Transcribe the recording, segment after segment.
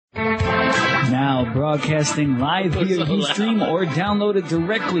broadcasting live via Ustream or download it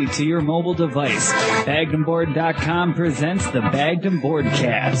directly to your mobile device. Bagdenboard.com presents the Bagden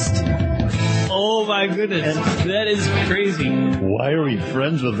Boardcast. Oh my goodness, that is crazy. Why are we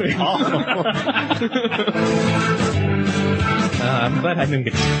friends with Paul? I'm glad I didn't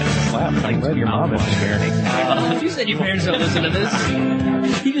get slapped like your mom was parenting. You said your parents don't listen to this.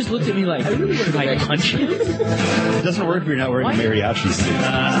 He just looked at me like, should I punch you? It doesn't work if you're not wearing a mariachi suit.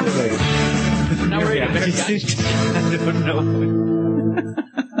 Not wearing a mariachi suit. I don't know.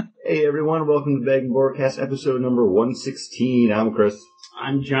 Hey everyone, welcome to Bagden Boardcast episode number 116. I'm Chris.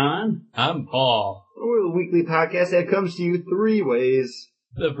 I'm John. I'm Paul. We're the weekly podcast that comes to you three ways.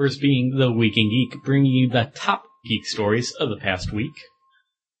 The first being The Week in Geek, bringing you the top geek stories of the past week.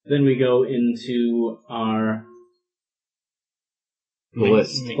 Then we go into our... The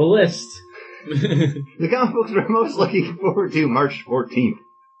list. The comic books we're most looking forward to March 14th.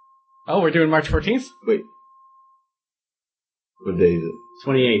 Oh, we're doing March 14th? Wait. What day is it?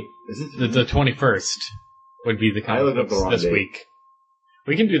 28th. Is it? The 21st would be the comic books this week.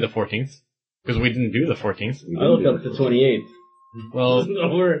 We can do the 14th, because we didn't do the 14th. I looked up the 28th. Well,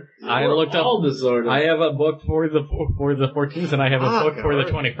 I looked up all disorder. I have a book for the 14th, and I have a book for the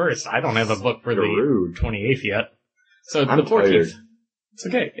 21st. I don't have a book for the 28th yet. So I'm the 14th. Tired. It's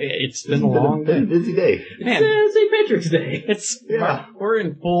okay. It's been a long day. Busy day. Man, It's St. Patrick's Day. We're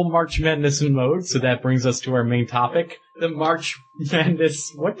in full March Madness mode, so that brings us to our main topic, the March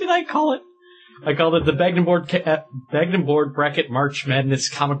Madness. What did I call it? I called it the Bagden Board bracket March Madness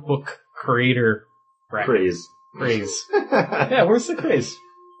comic book creator bracket. Craze. Yeah, where's the craze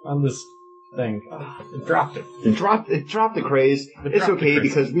on this thing? It dropped it. It dropped the craze. It's okay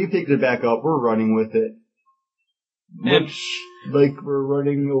because we picked it back up. We're running with it. We're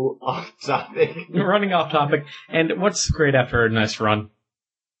running off topic. We're running off topic. And what's great after a nice run?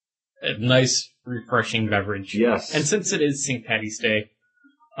 A nice, refreshing beverage. Yes. And since it is St. Patty's Day,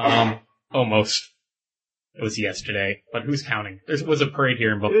 almost. It was yesterday, but who's counting? There was a parade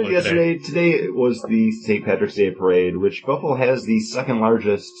here in Buffalo It was yesterday. Today was the St. Patrick's Day parade, which Buffalo has the second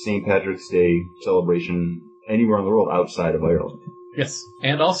largest St. Patrick's Day celebration anywhere in the world outside of Ireland. Yes,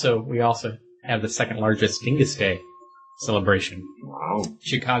 and we also have the second largest Dingus Day celebration. Wow.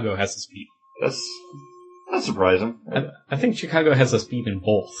 Chicago has us beat. That's surprising. I think Chicago has us beat in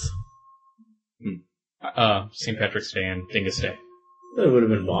both. St. Patrick's Day and Dingus Day. It would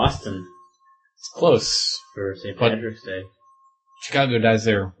have been Boston. It's close. For St. Patrick's Day. Chicago dyes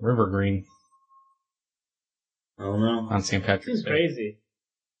their river green. I don't know. On St. Patrick's Seems Day. crazy.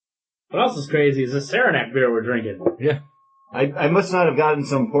 What else is crazy is the Saranac beer we're drinking. Yeah. I must not have gotten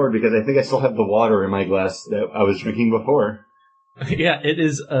some poured because I think I still have the water in my glass that I was drinking before. Yeah, it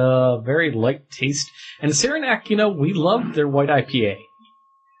is a very light taste. And Saranac, we love their white IPA.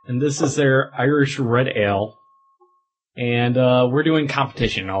 And this is their Irish Red Ale. And we're doing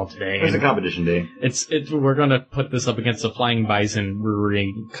competition all today. It's a competition day. We're going to put this up against the Flying Bison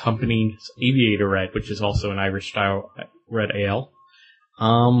Brewery Company's Aviator Red, which is also an Irish-style red ale.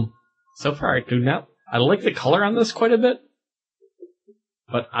 So far, I like the color on this quite a bit.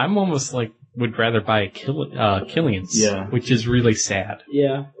 But I'm almost would rather buy a Killian's, which is really sad.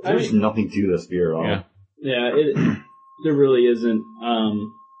 Yeah. There's nothing to this beer at all. Yeah, there really isn't.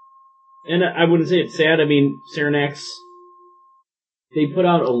 And I wouldn't say it's sad. I mean, Saranac's, they put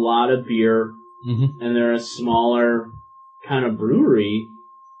out a lot of beer, and they're a smaller kind of brewery.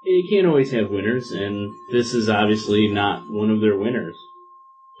 You can't always have winners, and this is obviously not one of their winners.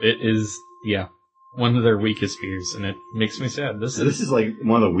 It is, one of their weakest beers, and it makes me sad. This is like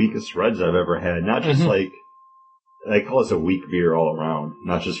one of the weakest reds I've ever had. Not just I call this a weak beer all around,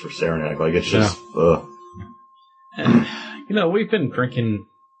 not just for Saranac. It's just, ugh. And, we've been drinking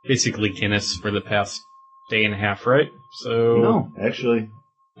basically Guinness for the past day and a half, right? So no, actually,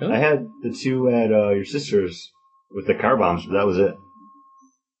 I had the two at your sister's with the car bombs, but that was it.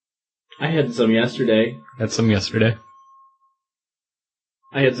 I had some yesterday. I had some yesterday.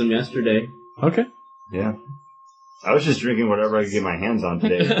 Okay. Yeah. I was just drinking whatever I could get my hands on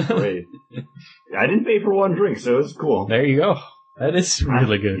today. It was great. I didn't pay for one drink, so it was cool. There you go. That is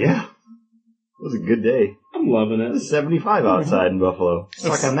really good. Yeah. It was a good day. I'm loving it. It was 75 outside in Buffalo.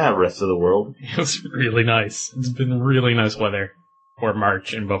 Suck on that, rest of the world. It was really nice. It's been really nice weather for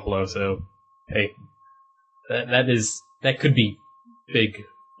March in Buffalo, so hey, that could be big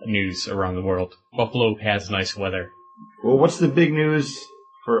news around the world. Buffalo has nice weather. Well, what's the big news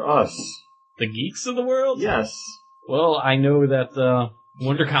for us? The geeks of the world? Yes. Well, I know that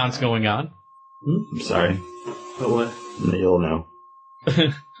WonderCon's going on. I'm sorry. But what? You'll know.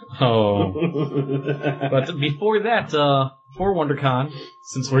 Oh. But before that, for WonderCon,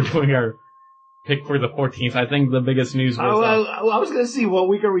 since we're doing our pick for the 14th. I think the biggest news was... I was going to see what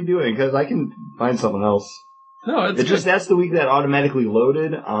week are we doing, because I can find something else. No, it's just that's the week that automatically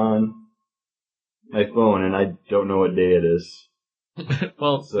loaded on my phone, and I don't know what day it is.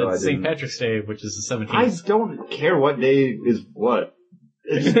 Well, so it's St. Patrick's Day, which is the 17th. I don't care what day is what.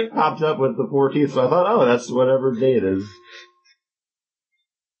 It just popped up with the 14th, so I thought, oh, that's whatever day it is.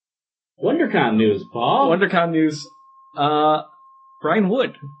 WonderCon news, Paul. WonderCon news. Brian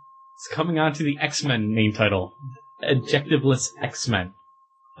Wood is coming on to the X-Men main title. Adjectiveless X-Men.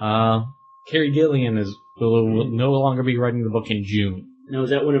 Carrie Gillian will no longer be writing the book in June. Now, is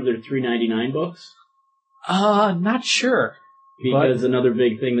that one of their $3.99 books? Not sure. Because another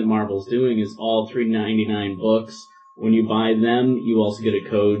big thing that Marvel's doing is all $3.99 books. When you buy them, you also get a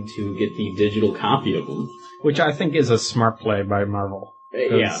code to get the digital copy of them. Which I think is a smart play by Marvel.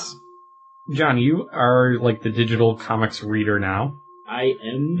 Yeah. John, you are like the digital comics reader now. I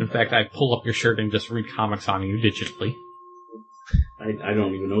am. In fact, I pull up your shirt and just read comics on you digitally. I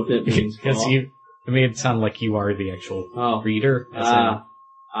don't even know what that means. Because it made it sound like you are the actual reader.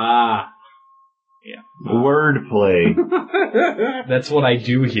 Yeah. Wordplay. That's what I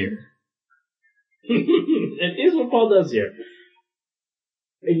do here. It is what Paul does here.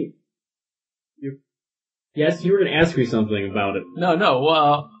 Yes, you were going to ask me something about it.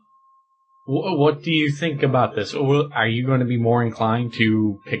 No. What do you think about this? Are you going to be more inclined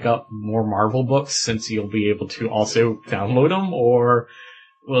to pick up more Marvel books since you'll be able to also download them? Or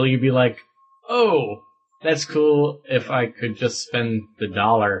will you be like, oh, that's cool if I could just spend the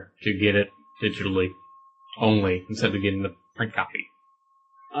 $1 to get it digitally only instead of getting the print copy?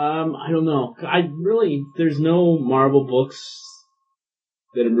 I don't know. There's no Marvel books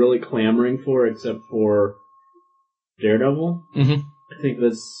that I'm really clamoring for except for Daredevil. Mm-hmm. I think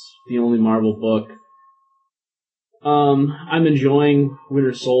that's the only Marvel book. I'm enjoying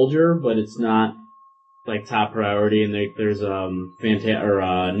Winter Soldier, but it's not like top priority. And there's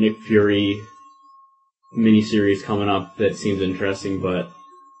Nick Fury miniseries coming up that seems interesting, but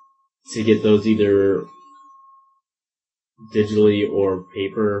to get those either digitally or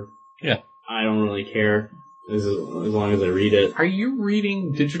paper, I don't really care as long as I read it. Are you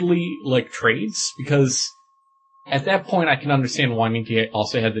reading digitally like trades? Because at that point, I can understand wanting to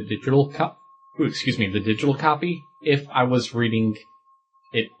also have the digital copy. If I was reading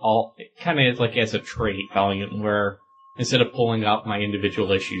it all, kind of like as a trade volume, where instead of pulling out my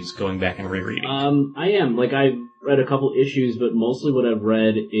individual issues, going back and rereading. I am. I've read a couple issues, but mostly what I've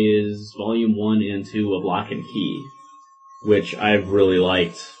read is Volume 1 and 2 of Lock and Key, which I've really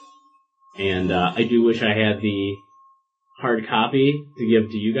liked. And I do wish I had the hard copy to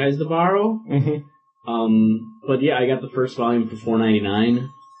give to you guys to borrow. Mm-hmm. But yeah, I got the first volume for $4.99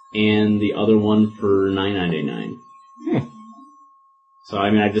 and the other one for $9.99. So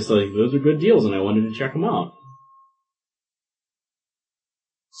I just those are good deals, and I wanted to check them out.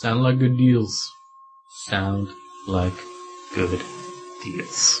 Sound like good deals. Sound like good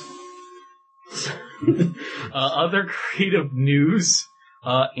deals. Other creative news.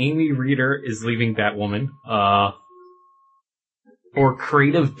 Amy Reeder is leaving Batwoman. For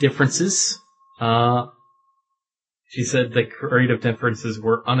creative differences. She said the creative differences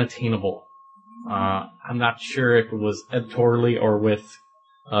were unattainable. I'm not sure if it was editorially or with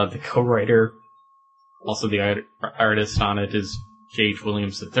the co-writer. Also, the artist on it is J.H.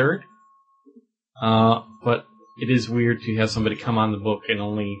 Williams III. But it is weird to have somebody come on the book and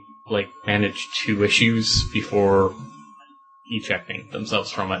only manage 2 issues before ejecting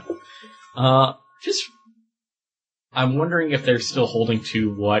themselves from it. I'm wondering if they're still holding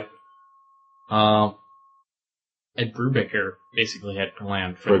to what Ed Brubaker basically had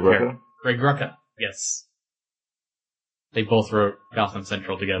planned for Greg Rucka? Greg Rucka, yes. They both wrote Gotham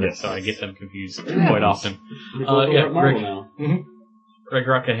Central together, yes. So I get them confused quite often. Greg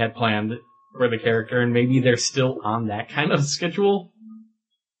Rucka had planned for the character, and maybe they're still on that kind of schedule.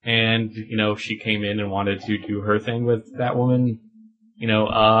 And, she came in and wanted to do her thing with Batwoman.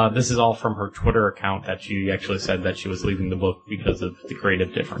 This is all from her Twitter account that she actually said that she was leaving the book because of the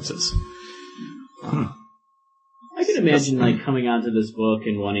creative differences. I can imagine coming onto this book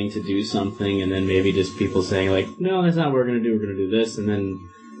and wanting to do something, and then maybe just people saying no, that's not what we're going to do. We're going to do this, and then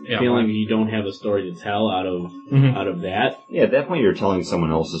feeling you don't have a story to tell out of that. Yeah, at that point you're telling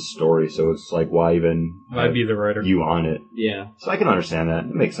someone else's story, so it's why even be the writer? You on it? Yeah. So I can understand that.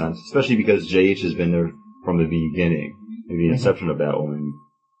 It makes sense, especially because JH has been there from the beginning, the inception of Batwoman.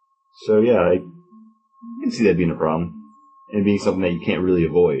 So yeah, I can see that being a problem and being something that you can't really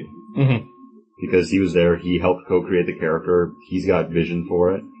avoid. Mm-hmm. Because he was there, he helped co-create the character, he's got vision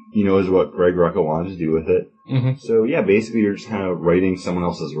for it, he knows what Greg Rucka wanted to do with it. Mm-hmm. So yeah, basically you're just kind of writing someone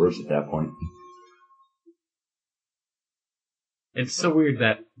else's words at that point. It's so weird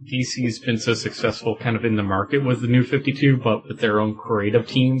that DC's been so successful kind of in the market with the New 52, but with their own creative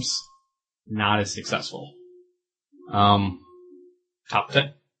teams, not as successful. Top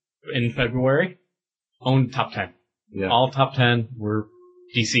 10 in February, owned top 10. Yeah. All top 10 were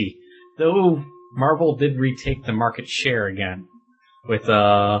DC. Though Marvel did retake the market share again with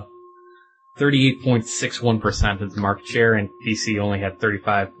 38.61% of the market share, and DC only had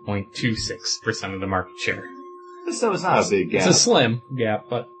 35.26% of the market share. So it's not a big gap. It's a slim gap,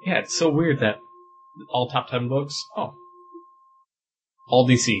 but yeah, it's so weird that all top 10 books, all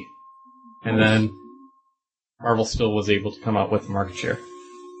DC. And then Marvel still was able to come out with market share.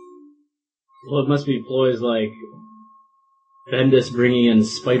 Well, it must be ploys like Bendis bringing in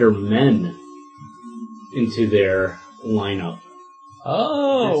Spider-Men into their lineup.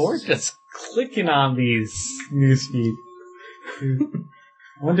 Oh, Yes. we're just clicking on these newsfeed.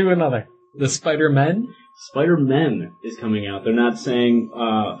 We'll do another. The Spider-Men? Spider-Men is coming out. They're not saying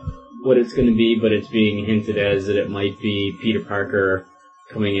what it's going to be, but it's being hinted as that it might be Peter Parker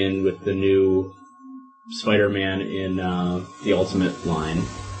coming in with the new Spider-Man in the Ultimate line.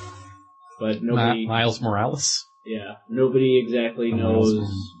 But nobody, Miles Morales? nobody exactly knows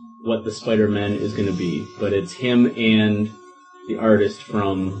what the Spider-Man is going to be. But it's him and the artist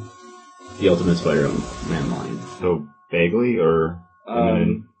from the Ultimate Spider-Man line. So Bagley or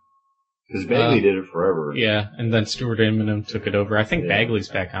because Bagley did it forever. Yeah, and then Stuart Immonen took it over. I think Yeah. Bagley's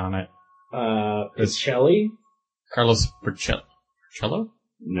back on it. Is Shelley? Carlos Burcello?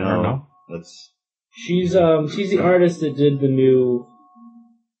 No, that's She's the artist that did the new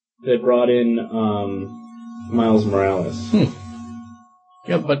that brought in Miles Morales.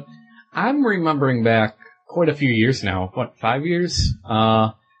 Yeah, but I'm remembering back quite a few years now. What, 5 years?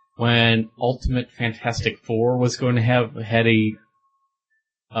 When Ultimate Fantastic Four was going to had a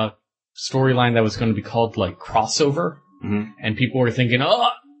storyline that was going to be called like crossover, and people were thinking, "Oh,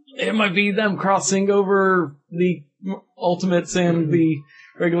 it might be them crossing over the Ultimates and the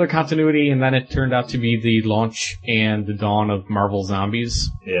regular continuity," and then it turned out to be the launch and the dawn of Marvel Zombies,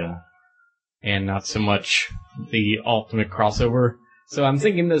 and not so much the Ultimate crossover. So I'm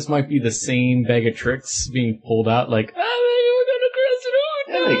thinking this might be the same bag of tricks being pulled out, like, we're gonna cross it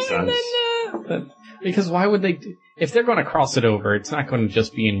over. That makes sense. Because why would they? If they're going to cross it over, it's not going to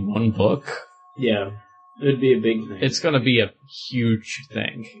just be in one book. Yeah, it'd be a big thing. It's going to be a huge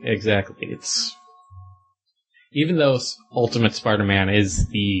thing. Exactly. It's even though Ultimate Spider-Man is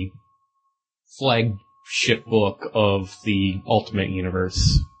the flagship book of the Ultimate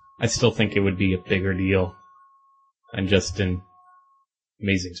Universe, I still think it would be a bigger deal than just an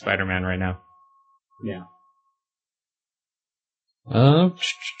Amazing Spider-Man right now. Yeah.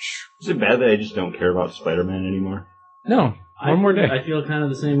 Is it bad that I just don't care about Spider-Man anymore? No. One more day. I feel kind of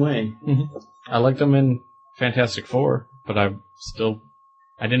the same way. I liked them in Fantastic Four, but I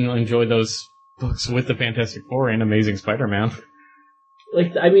didn't enjoy those books with the Fantastic Four and Amazing Spider-Man.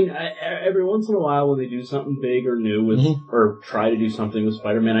 Like, I mean, every once in a while when they do something big or new with, or try to do something with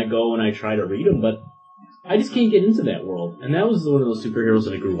Spider-Man, I go and I try to read them, but I just can't get into that world. And that was one of those superheroes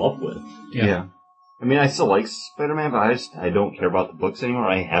that I grew up with. Yeah. I mean, I still like Spider-Man, but I don't care about the books anymore.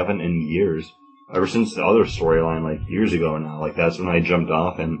 I haven't in years. Ever since the other storyline, like, years ago now. Like, that's when I jumped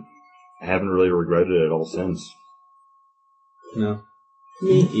off, and I haven't really regretted it all since. No.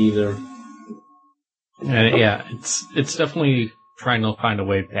 Me either. And yeah, it's definitely trying to find a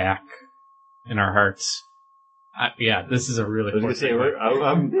way back in our hearts. This is a really. I was gonna say,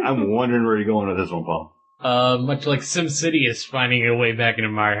 I'm wondering where you're going with this one, Paul. Much like SimCity is finding a way back into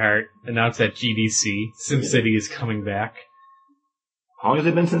my heart, and now it's at GDC. SimCity is coming back. How long has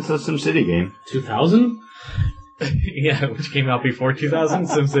it been since the SimCity game? 2000? Yeah, which came out before 2000,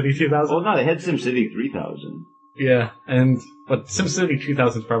 SimCity 2000. Well, no, they had SimCity 3000. Yeah, but SimCity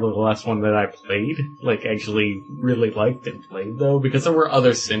 2000 is probably the last one that I played, like actually really liked and played though, because there were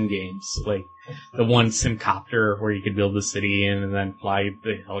other sim games, like the one Simcopter where you could build the city in and then fly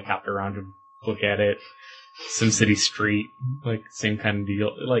the helicopter around to look at it. SimCity Street, like same kind of deal.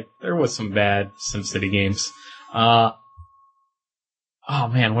 Like there was some bad SimCity games. Oh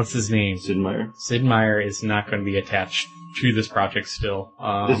man, what's his name? Sid Meier? Sid Meier is not going to be attached to this project still.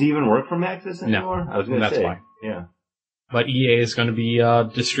 Does he even work for Maxis anymore? No, I was going to say. that's why. Yeah. But EA is going to be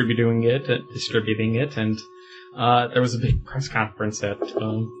distributing it, and there was a big press conference at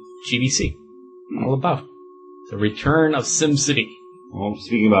GDC all about the return of SimCity. Well,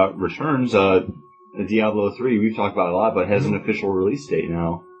 speaking about returns, the Diablo 3, we've talked about it a lot, but has an official release date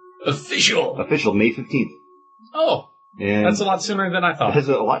now. Official, May 15th. Oh, And that's a lot sooner than I thought. That's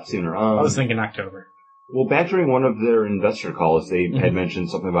a lot sooner. I was thinking October. Well, back during one of their investor calls, they had mentioned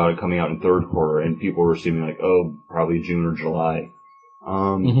something about it coming out in third quarter, and people were assuming like, oh, probably June or July.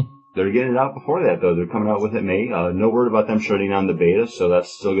 They're getting it out before that, though. They're coming out with it in May. No word about them shutting down the beta, so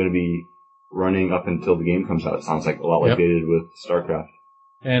that's still going to be running up until the game comes out. It sounds like a lot like they did with StarCraft.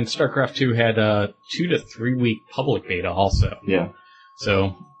 And StarCraft 2 had a 2 to 3 week public beta also. Yeah.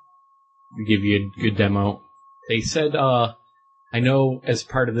 So, we give you a good demo. They said, I know as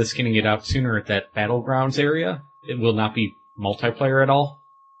part of this getting it out sooner at that Battlegrounds area, it will not be multiplayer at all.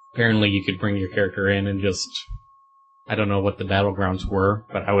 Apparently you could bring your character in and just, I don't know what the Battlegrounds were,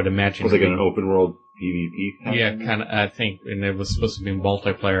 but I would imagine... Was it like an open world PvP? Yeah, kind of, I think, and it was supposed to be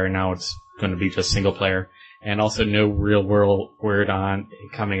multiplayer, and now it's going to be just single player. And also no real world word on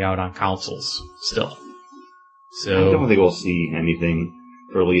it coming out on consoles still. So I don't think we'll see anything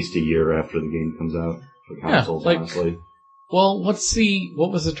for at least a year after the game comes out for consoles, honestly. Well, what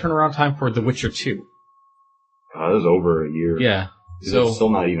was the turnaround time for The Witcher 2? It was over a year. Yeah. So it's still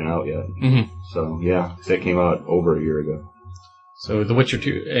not even out yet. Mm-hmm. So, yeah, that came out over a year ago. So The Witcher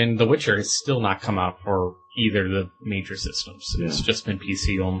 2, and The Witcher has still not come out for either of the major systems. It's just been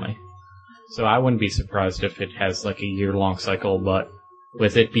PC only. So I wouldn't be surprised if it has like a year-long cycle, but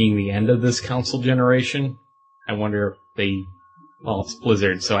with it being the end of this console generation, I wonder if well, it's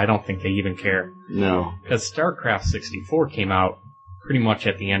Blizzard, so I don't think they even care. No. Because StarCraft 64 came out pretty much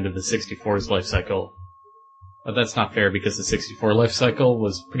at the end of the 64's life cycle. But that's not fair because the 64 life cycle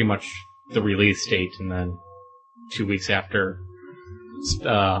was pretty much the release date, and then 2 weeks after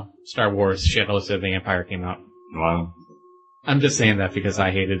Star Wars Shadows of the Empire came out. Wow. I'm just saying that because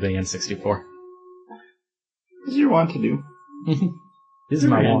I hated the N64. As you want to do. This is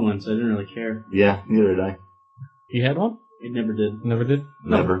my one, so I didn't really care. Yeah, neither did I. You had one? I never did. Never did?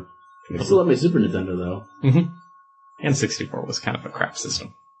 Never. I still have my Super Nintendo, though. Mm-hmm. N64 was kind of a crap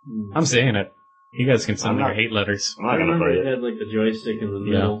system. I'm saying it. You guys can send me your hate letters. I'm not going to play it. It had like the joystick in the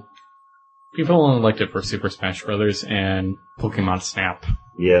middle. People only liked it for Super Smash Brothers and Pokemon Snap.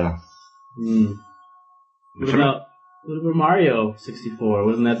 Yeah. What about Mario 64?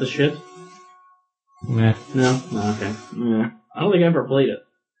 Wasn't that the shit? Nah. No? Oh, okay. Yeah. I don't think I ever played it.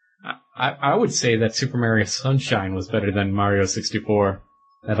 I would say that Super Mario Sunshine was better than Mario 64.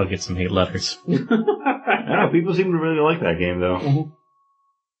 That'll get some hate letters. I don't know, people seem to really like that game, though. Mm-hmm.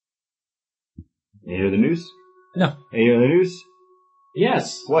 You hear the news? No. You hear the news?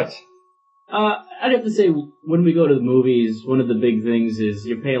 Yes. What? I'd have to say, when we go to the movies, one of the big things is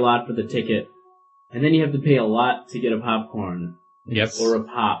you pay a lot for the ticket, and then you have to pay a lot to get a popcorn. Yes. Or a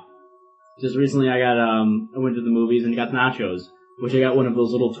pop. Just recently I went to the movies and got nachos, which I got one of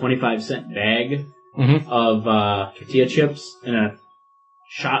those little 25-cent bag of tortilla chips and a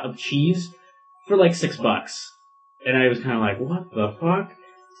shot of cheese for like $6. And I was kind of like, what the fuck?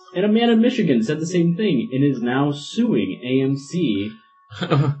 And a man in Michigan said the same thing and is now suing AMC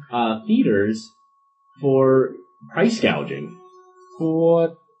theaters for price gouging.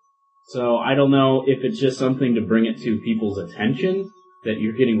 What? So I don't know if it's just something to bring it to people's attention that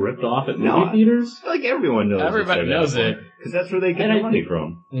you're getting ripped off at movie theaters. I feel like everyone knows. Everybody knows it. Because that's where they get their money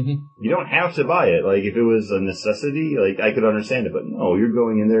from. Mm-hmm. You don't have to buy it. Like, if it was a necessity, like, I could understand it. But no, you're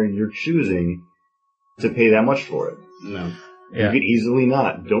going in there and you're choosing to pay that much for it. No. Yeah. You could easily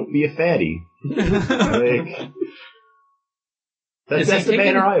not. Don't be a fatty. Like, that's the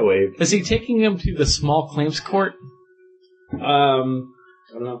banner I wave. Is he taking him to the small claims court? I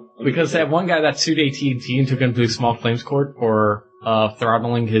don't know. Because that one guy that sued AT&T and took him to small claims court for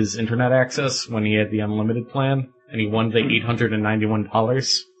throttling his internet access when he had the unlimited plan, and he won the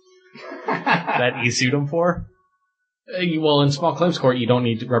 $891 that he sued him for. Well, in small claims court, you don't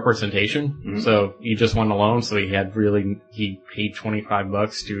need representation, so he just won alone. So he paid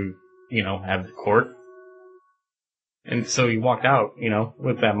 $25 to, have the court, and so he walked out,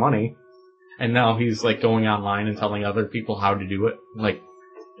 with that money, and now he's like going online and telling other people how to do it, like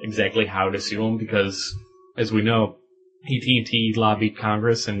exactly how to sue him, because as we know, AT&T lobbied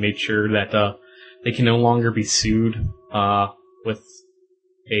Congress and made sure that they can no longer be sued with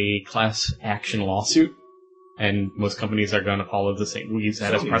a class action lawsuit. And most companies are going to follow the same. We use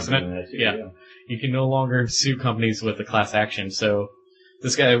that as precedent. Yeah. You can no longer sue companies with a class action. So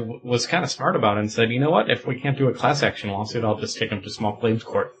this guy was kind of smart about it and said, you know what? If we can't do a class action lawsuit, I'll just take him to small claims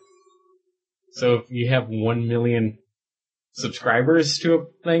court. So if you have 1 million subscribers to a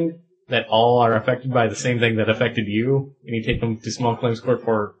thing that all are affected by the same thing that affected you, and you take them to small claims court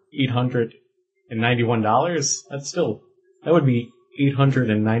for $891, that would be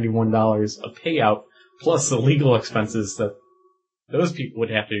 $891 a payout, plus the legal expenses that those people would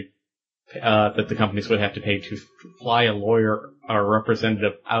have to that the companies would have to pay to fly a lawyer or a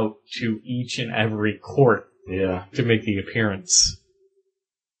representative out to each and every court to make the appearance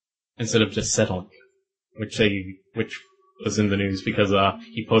instead of just settling, which was in the news because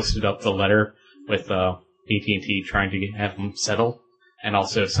he posted up the letter with AT&T trying to have him settle and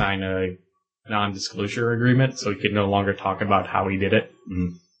also sign a non-disclosure agreement so he could no longer talk about how he did it.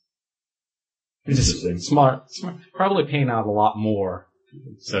 Mm-hmm. It's just smart, probably paying out a lot more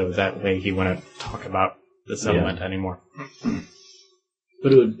so that way he wouldn't talk about the settlement anymore.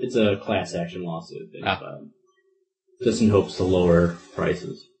 But it's a class action lawsuit. Just in hopes to lower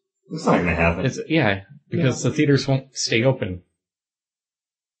prices. It's not going to happen. Because the theaters won't stay open.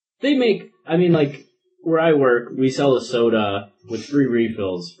 They make, where I work, we sell a soda with 3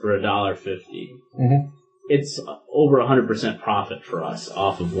 refills for $1.50. Mm-hmm. It's over 100% profit for us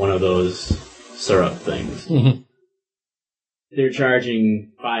off of one of those syrup things. Mm-hmm. They're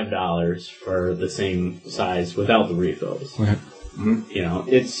charging $5 for the same size without the refills. Right. Mm-hmm.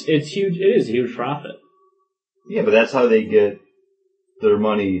 It's huge. It is a huge profit. Yeah, but that's how they get their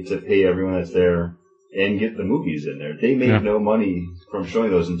money to pay everyone that's there and get the movies in there. They make no money from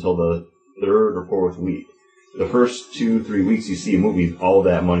showing those until the 3rd or 4th week. The first 2-3 weeks you see a movie, all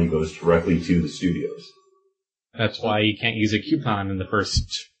that money goes directly to the studios. That's why you can't use a coupon in the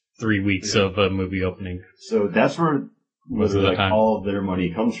first 3 weeks of a movie opening. So that's where all of their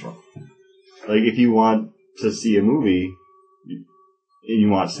money comes from. Like, if you want to see a movie and you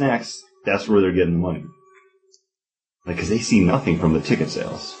want snacks, that's where they're getting the money. Like, because they see nothing from the ticket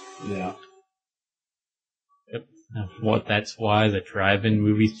sales. Yeah. Yep. That's why the drive-in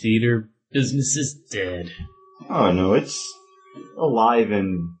movie theater business is dead. Oh, no, it's alive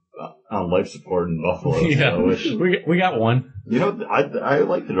and on life support in Buffalo. Yeah, so we got one. I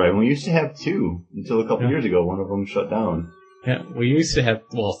like the drive-in. We used to have 2 until a couple years ago. One of them shut down. Yeah, we used to have,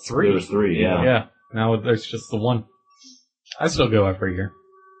 3. There was 3, yeah. Yeah, now there's just the one. I still go every year.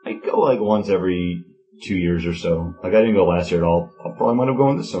 I go like once every 2 years or so. Like, I didn't go last year at all. I'll probably wind up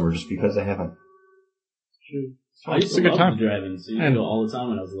going this summer just because I haven't. I used to love the drive-ins. I used to go all the time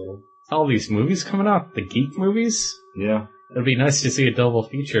when I was little. All these movies coming out, the geek movies. Yeah. It'd be nice to see a double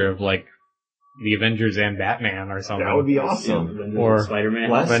feature of, like, the Avengers and Batman or something. That would be awesome. Yeah, or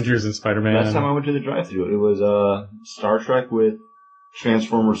Spider-Man. Avengers and Spider-Man. Last time I went to the drive-thru, it was Star Trek with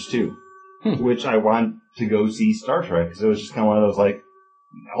Transformers 2, which I want to go see Star Trek, because it was just kind of one of those, like,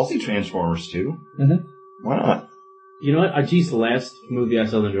 I'll see Transformers 2. Mm-hmm. Why not? You know what? The last movie I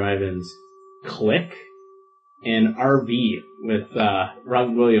saw in the drive-ins, Click and RV with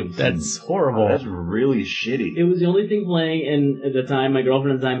Robin Williams. That's horrible. Oh, that's really shitty. It was the only thing playing, and at the time, my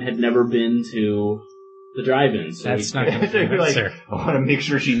girlfriend at the time had never been to the drive-in. So that's not going to like, I want to make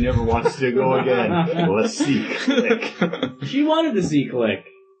sure she never wants to go again. Let's see Click. She wanted to see Click,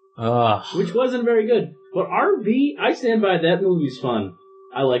 which wasn't very good. But RV, I stand by that movie's fun.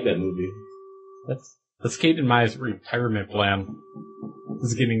 I like that movie. That's Kate and my retirement plan.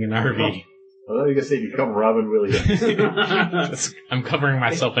 Is getting an RV. I thought you were going to say become Robin Williams. I'm covering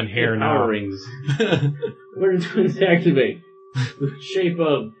myself in hair now. Power rings. Where do twins activate? The shape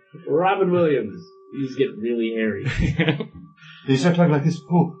of Robin Williams. These get really hairy. You start talking like this.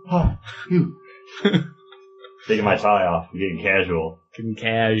 Oh, ha, you. Taking my tie off. I'm getting casual. Getting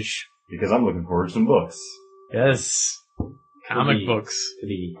cash. Because I'm looking forward to some books. Yes. Comic books.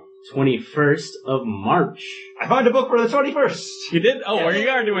 The 21st of March. I found a book for the 21st. You did? Oh, you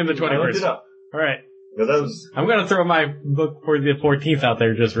are doing the 21st. I looked it up. All right. I'm going to throw my book for the 14th out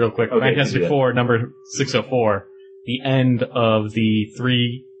there just real quick. Okay, Fantastic Four, number 604. The end of the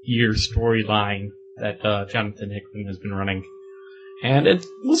 3-year storyline that Jonathan Hickman has been running. And it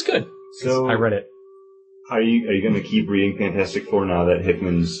was good. So I read it. Are you going to keep reading Fantastic Four now that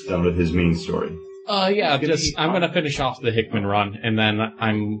Hickman's done with his main story? Yeah, I'm going to finish off the Hickman run, and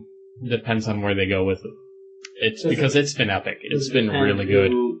then depends on where they go with it. Because it's been epic. It's been really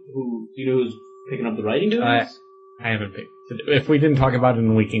good. Do you know who's picking up the writing duties? I haven't picked. If we didn't talk about it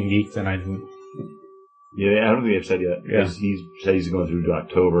in Week in Geek, then I didn't. Yeah, I don't think they've said yet. Because he said he's going through to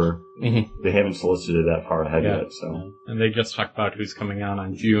October. Mm-hmm. They haven't solicited that far ahead yet, so. And they just talked about who's coming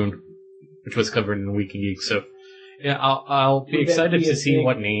on June, which was covered in Week in Geek, so. Yeah, I'll be excited to see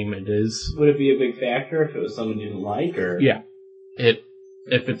what name it is. Would it be a big factor if it was someone you didn't like, or? Yeah. If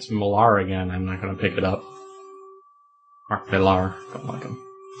it's Millar again, I'm not going to pick it up. Mark Millar. Don't like him.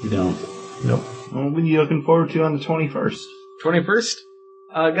 You don't? Nope. Well, what are you looking forward to on the 21st?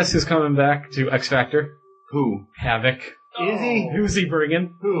 21st? Guess who's coming back to X Factor? Who? Havoc. Is he? Who's he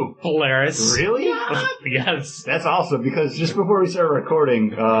bringing? Who? Polaris. Really? Yes. That's awesome, because just before we started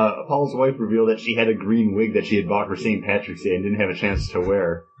recording, Paul's wife revealed that she had a green wig that she had bought for St. Patrick's Day and didn't have a chance to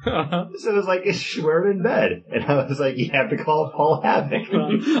wear. So it was like, is Schwer in bed? And I was like, you have to call Paul Havoc.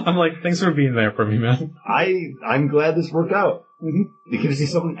 I'm like, thanks for being there for me, man. I'm glad this worked out. It gives you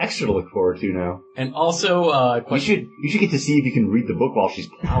something extra to look forward to now. And also, You should get to see if you can read the book while she's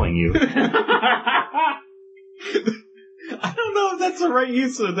plowing you. I don't know if that's the right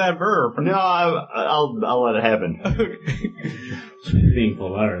use of that verb. No, I'll let it happen. Being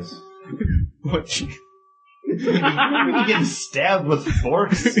Polaris. What? You're getting stabbed with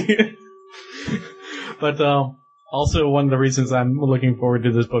forks. But also, one of the reasons I'm looking forward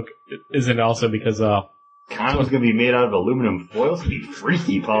to this book isn't also because Condo's gonna be made out of aluminum foil. It's gonna be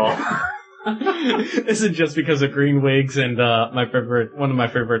freaky, Paul. isn't just because of green wigs and one of my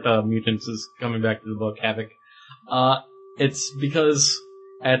favorite mutants is coming back to the book, Havoc. It's because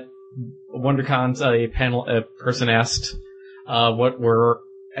at WonderCon's a person asked what were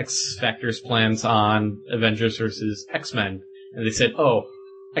X Factor's plans on Avengers versus X-Men, and they said, "Oh,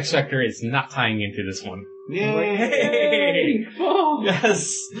 X Factor is not tying into this one." Yay! Hey! Oh.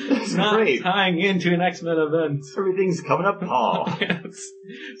 Yes, That's not great. tying into an X-Men event. Everything's coming up, Paul. Yes.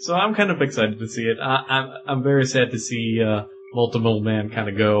 So I'm kind of excited to see it. I'm very sad to see Multiple Man kind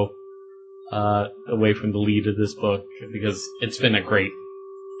of go away from the lead of this book because it's been a great.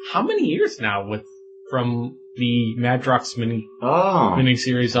 How many years now from the Madrox mini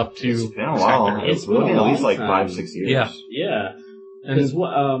series up to It's been a while. It's been looking a at least long like time. 5-6 years. Yeah. Yeah. and Because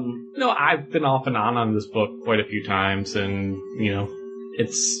I've been off and on this book quite a few times, and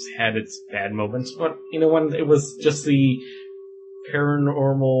it's had its bad moments. But when it was just the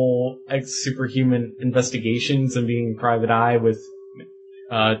paranormal superhuman investigations and being Private Eye with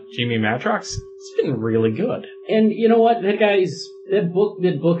Jamie Madrox, it's been really good. and you know what, that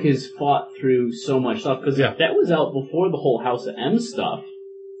book has fought through so much stuff because Yeah. that was out before the whole House of M stuff,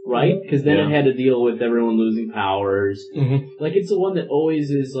 right? Because then Yeah. it had to deal with everyone losing powers. Mm-hmm. Like, it's the one that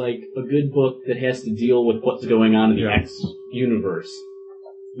always is like a good book that has to deal with what's going on in the Yeah. X universe.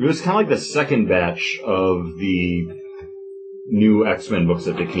 It was kind of like the second batch of the new X-Men books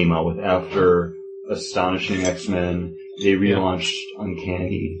that they came out with after Astonishing X-Men. They relaunched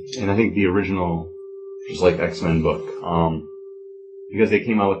Uncanny, and I think the original just like X-Men book. Because they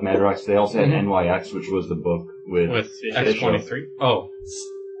came out with Madrox, they also had NYX, which was the book with X-23. Oh.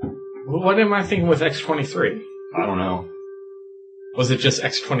 What am I thinking with X-23? I don't know. Was it just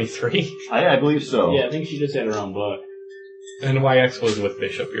X-23? I believe so. Yeah, I think she just had her own book. NYX was with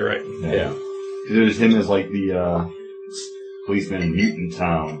Bishop, you're right. Yeah. Because it was him as like the policeman in Mutant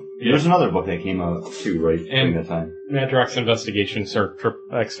Town. Yeah. There's another book that came out too, right, during that time. Madrox Investigations, or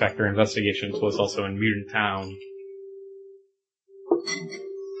X Factor Investigations, was also in Mutant Town.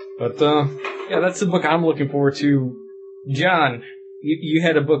 But, yeah, that's the book I'm looking forward to. John, you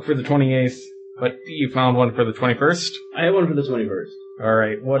had a book for the 28th, but you found one for the 21st? I have one for the 21st.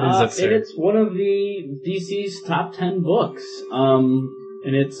 Alright, what is it, sir? And it's one of the DC's top 10 books.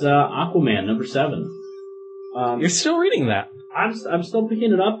 And it's Aquaman, number 7. You're still reading that? I'm still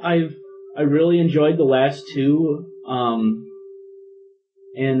picking it up. I really enjoyed the last two.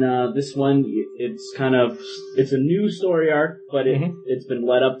 And this one, it's a new story arc, but it's been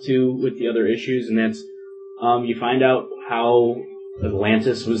led up to with the other issues, and that's, you find out how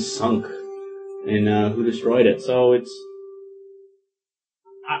Atlantis was sunk and who destroyed it. So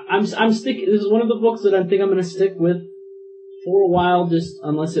I'm sticking. This is one of the books that I think I'm going to stick with for a while, just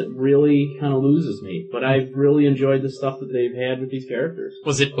unless it really kind of loses me. But I've really enjoyed the stuff that they've had with these characters.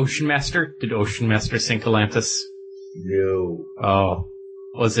 Was it Ocean Master? Did Ocean Master sink Atlantis? No. Oh.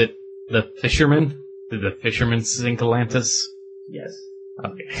 Was it the Fisherman? Did the Fisherman sink Atlantis? Yes.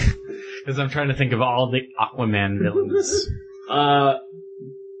 Okay. Because I'm trying to think of all the Aquaman villains.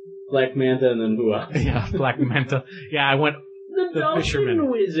 Black Manta and then who else? Yeah, Black Manta. Yeah, I went The Dolphin Fisherman.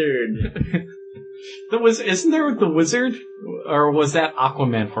 Wizard. Isn't there the Wizard? Or was that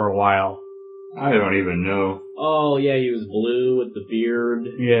Aquaman for a while? I don't even know. Oh, yeah, he was blue with the beard.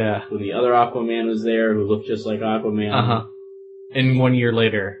 Yeah. When the other Aquaman was there, who looked just like Aquaman. Uh-huh. And 1 year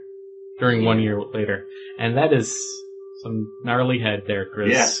later. During 1 year later. And that is some gnarly head there,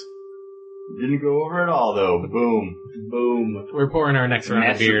 Chris. Yeah. Didn't go over at all, though. Boom. Boom. We're pouring our next round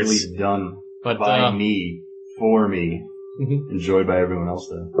of beers. Masterfully done But, by me, for me. Mhm. Enjoyed by everyone else,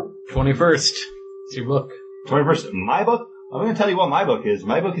 though. 21st. It's your book. 21st, my book? I'm going to tell you what my book is.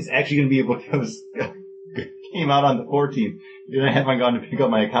 My book is actually going to be a book that came out on the 14th. And I haven't gone to pick up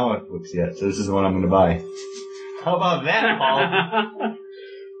my comic books yet, so this is the one I'm going to buy. How about that, Paul?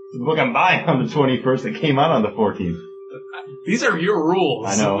 It's the book I'm buying on the 21st that came out on the 14th. These are your rules.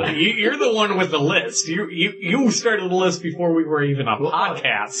 I know. You're the one with the list. You started the list before we were even a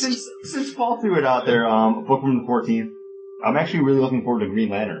podcast. Since Paul threw it out there, a book from the 14th, I'm actually really looking forward to Green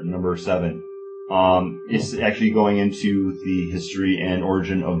Lantern, number 7. It's actually going into the history and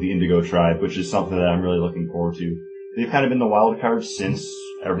origin of the Indigo Tribe, which is something that I'm really looking forward to. They've kind of been the wild card since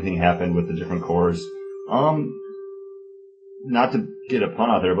everything happened with the different corps. Not to get a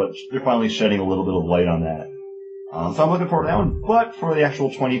pun out there, but they're finally shedding a little bit of light on that. So I'm looking forward to that one. But for the actual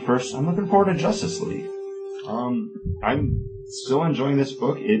 21st, I'm looking forward to Justice League. I'm still enjoying this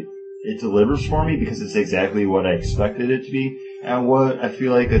book. It delivers for me because it's exactly what I expected it to be and what I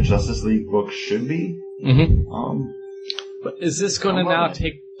feel like a Justice League book should be. Mm-hmm. But is this going to now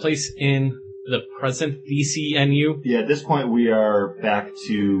take place in the present DCNU? Yeah, at this point we are back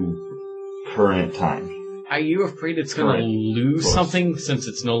to current time. Are you afraid it's going to lose something since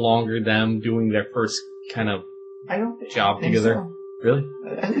it's no longer them doing their first kind of job together? So. Really?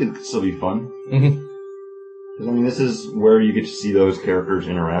 I think it could still be fun. Mm-hmm. I mean, this is where you get to see those characters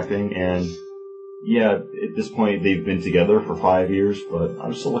interacting, and yeah, at this point they've been together for 5 years, but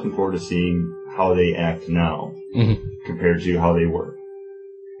I'm still looking forward to seeing how they act now compared to how they were.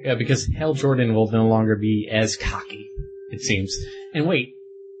 Yeah, because Hal Jordan will no longer be as cocky, it seems. And wait,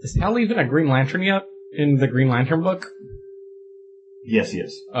 is Hal even a Green Lantern yet in the Green Lantern book? Yes, he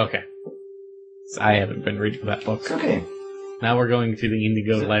is. Okay. So I haven't been reading that book. It's okay. Now we're going to the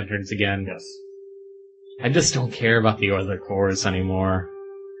Indigo Lanterns again. Yes. I just don't care about the other corps anymore.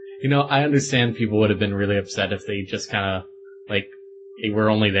 You know, I understand people would have been really upset if they just kind of, like, they were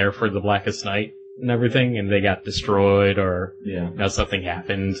only there for the Blackest Night and everything, and they got destroyed, or, you know, something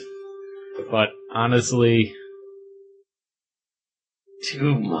happened. But, honestly,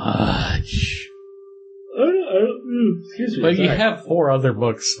 too much. Excuse me. But you have 4 other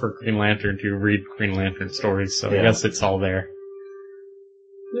books for Green Lantern to read Green Lantern stories, so I guess it's all there.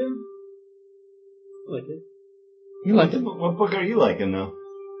 Yeah. I like it. You like it? What book are you liking, though?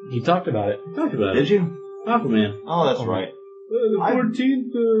 You talked about it. Did you? Aquaman. Oh, that's right. The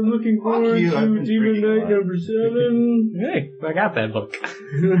 14th, looking forward to Demon Knight number 7. Hey, I got that book.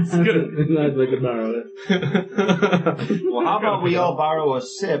 It's good. I'd like to borrow it. Well, how about we all borrow a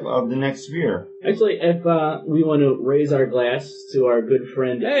sip of the next beer? Actually, if we want to raise our glass to our good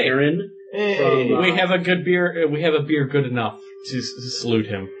friend Aaron. Hey, we have a good beer. We have a beer good enough to salute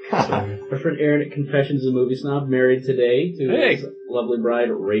him. So. Our friend Aaron at Confessions of Movie Snob, married today to his lovely bride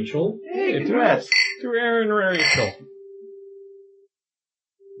Rachel. Hey, congrats to Aaron and Rachel.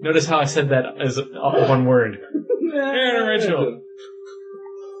 Notice how I said that as one word. Aaron and Rachel.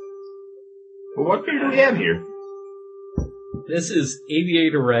 Well, what beer do we have here? This is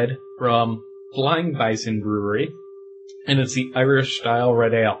Aviator Red from Flying Bison Brewery, and it's the Irish style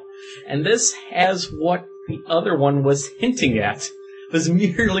red ale. And this has what the other one was hinting at, was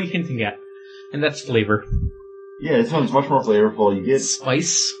merely hinting at, and that's flavor. Yeah, this one's much more flavorful. You get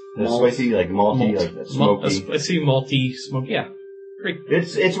spice, spicy, like malty, like smoky. A spicy, malty, smoky. Yeah, great.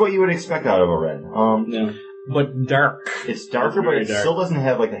 It's what you would expect out of a red. Yeah. But dark. It's darker, but it still doesn't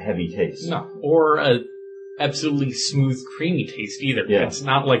have like a heavy taste. No, or a absolutely smooth, creamy taste either. Yeah. It's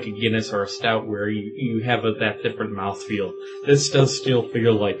not like a Guinness or a stout where you have that different mouthfeel. This does still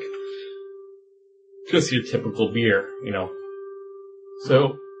feel like just your typical beer, you know.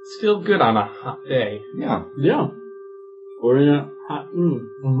 So, still good on a hot day. Yeah. Yeah. Or in a hot room.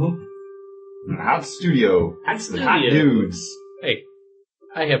 Mm-hmm. Hot studio. Hot studio. Hot dudes. Hey,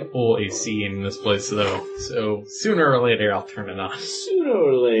 I have full AC in this place though, so sooner or later I'll turn it on. Sooner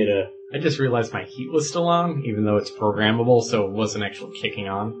or later. I just realized my heat was still on, even though it's programmable, so it wasn't actually kicking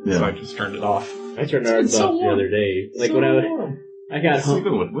on. Yeah. So I just turned it off. I turned ours off the other day. Like when I got home.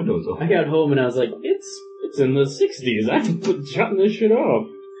 Sleeping with windows open. I got home and I was like, it's in the 60s. I'm shutting this shit off.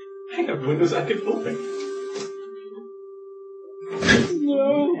 I have windows I could open.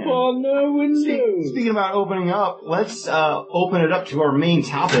 No, Paul, no windows. Speaking about opening up, let's open it up to our main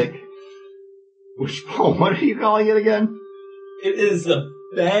topic. Which, Paul, what are you calling it again? It is the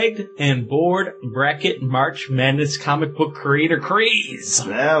Bagged and Board Bracket March Madness Comic Book Creator Craze.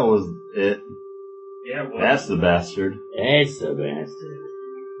 That was it. Yeah, well, that's the bastard. That's the bastard.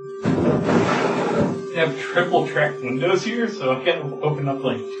 I have triple track windows here, so I've got to open up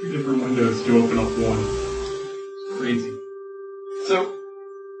like 2 different windows to open up one. It's crazy. So,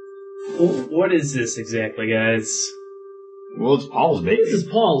 what is this exactly, guys? Well, it's Paul's baby. This is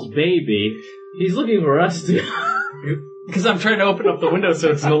Paul's baby. He's looking for us to... Because I'm trying to open up the window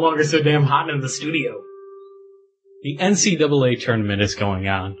so it's no longer so damn hot in the studio. The NCAA tournament is going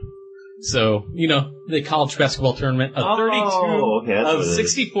on. So, you know, the college basketball tournament of 32 of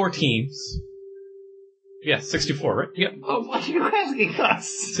 64 teams. Yeah, 64, right? Yep. Oh, what are you asking us?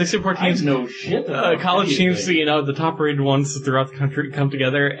 64 teams. No shit. College teams, the top-rated ones throughout the country come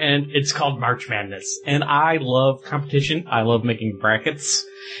together, and it's called March Madness. And I love competition. I love making brackets.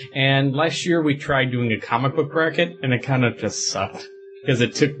 And last year we tried doing a comic book bracket, and it kind of just sucked. Because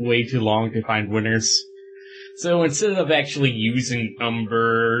it took way too long to find winners. So instead of actually using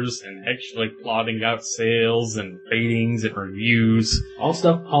numbers and actually plotting out sales and ratings and reviews... All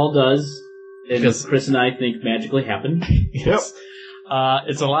stuff Paul does... And Chris and I think magically happened. Yes. Yep.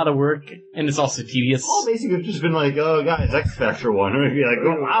 It's a lot of work, and it's also tedious. All basically have just been like, oh, guys, X Factor won. And be like,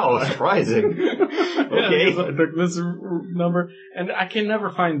 oh, wow, surprising. Okay. Yeah, I took this number, and I can never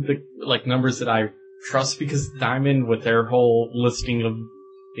find the numbers that I trust, because Diamond, with their whole listing of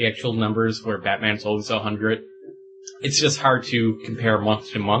the actual numbers where Batman's always 100, it's just hard to compare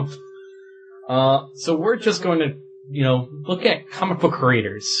month to month. So we're just going to, look at comic book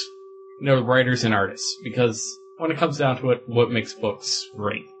creators. Writers and artists, because when it comes down to it, what makes books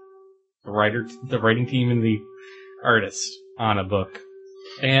great? The writing team, and the artist on a book.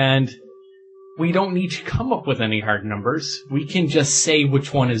 And we don't need to come up with any hard numbers. We can just say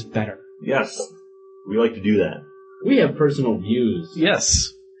which one is better. Yes. We like to do that. We have personal views. Yes.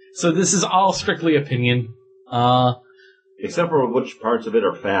 So this is all strictly opinion. Except for which parts of it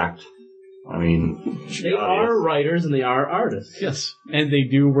are fact. I mean... They are writers and they are artists. Yes. And they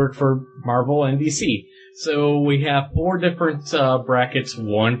do work for Marvel and DC. So we have 4 different brackets.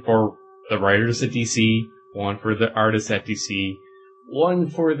 One for the writers at DC, one for the artists at DC,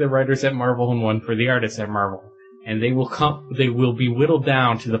 one for the writers at Marvel, and one for the artists at Marvel. And they will be whittled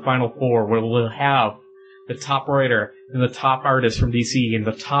down to the final 4, where we'll have the top writer and the top artist from DC and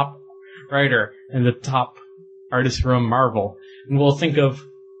the top writer and the top artist from Marvel. And we'll think of,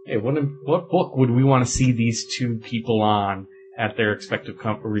 hey, what book would we want to see these 2 people on at their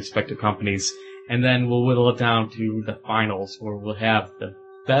respective companies? And then we'll whittle it down to the finals, where we'll have the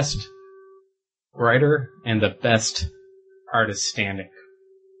best writer and the best artist standing.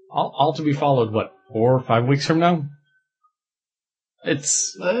 All to be followed, 4 or 5 weeks from now?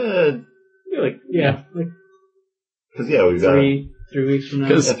 It's... Because, we've got... 3 weeks from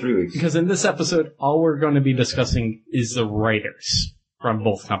now? 3 weeks. Because in this episode, all we're going to be discussing is the writers from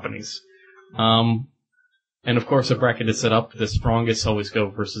both companies. And of course, a bracket is set up. The strongest always go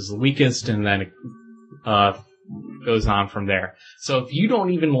versus the weakest, and then it goes on from there. So if you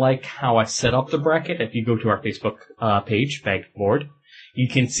don't even like how I set up the bracket, if you go to our Facebook page, Bagged Board, you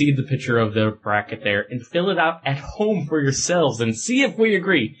can see the picture of the bracket there and fill it out at home for yourselves and see if we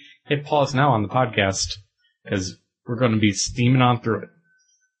agree. Hit pause now on the podcast, because we're going to be steaming on through it.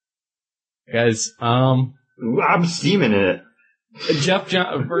 Guys, I'm steaming in it. Jeff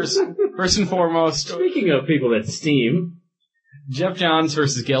Johns, first and foremost. Speaking of people that steam, Jeff Johns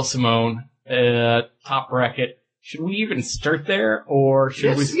versus Gail Simone, top bracket. Should we even start there, or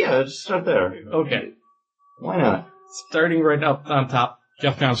should we? Yeah, just start there. Okay. Why not? Starting right up on top,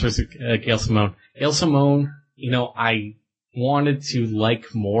 Jeff Johns versus Gail Simone. Gail Simone, I wanted to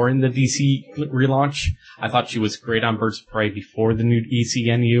like more in the DC relaunch. I thought she was great on Birds of Prey before the new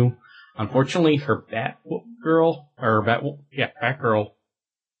ECNU. Unfortunately, her Batgirl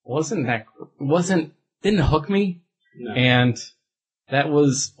didn't hook me. No. And that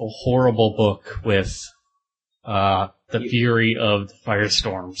was a horrible book with, the fury of the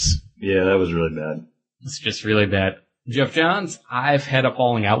firestorms. Yeah, that was really bad. It's just really bad. Jeff Johns, I've had a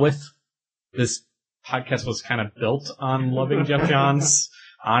falling out with. This podcast was kind of built on loving Jeff Johns.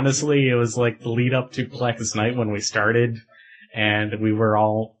 Honestly, it was like the lead up to Blackest Night when we started, and we were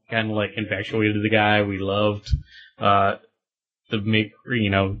all kind of like infatuated with the guy. We loved the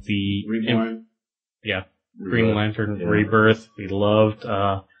Reborn. Green Lantern Rebirth. We loved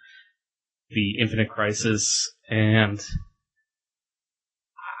the Infinite Crisis, and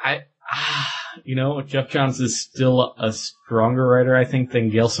Jeff Johns is still a stronger writer, I think, than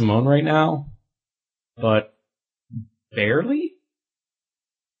Gail Simone right now, but barely.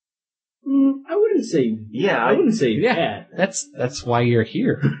 I wouldn't say. Yeah, I wouldn't say that. That's why you're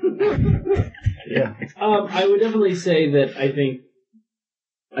here. Yeah. I would definitely say that I think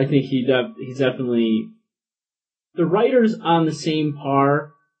he's definitely the writers on the same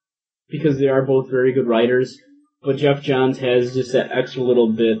par, because they are both very good writers. But Jeff Johns has just that extra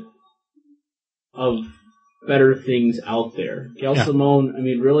little bit of better things out there. Gail Simone,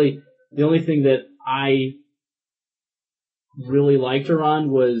 really, the only thing that I really liked her on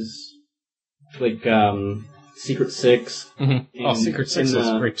was Secret Six. Mm-hmm. Secret Six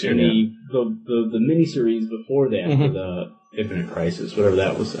was great too. The miniseries before that, for the Infinite Crisis, whatever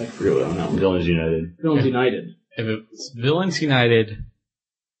that was, I forget what on that one. Villains United. Villains United. If it was Villains United,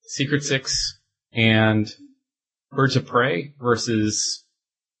 Secret Six, and Birds of Prey versus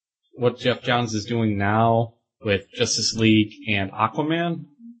what Jeff Johns is doing now with Justice League and Aquaman,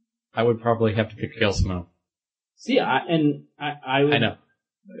 I would probably have to pick Gail Simone. See, I would, I know.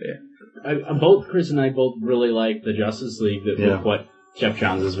 both Chris and I both really like the Justice League with what Jeff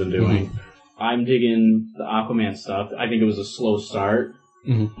Johns has been doing. Mm-hmm. I'm digging the Aquaman stuff. I think it was a slow start,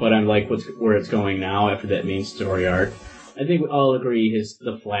 but I'm like where it's going now after that main story arc. I think we all agree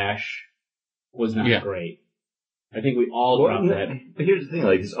the Flash was not great. I think we all dropped that. But here's the thing,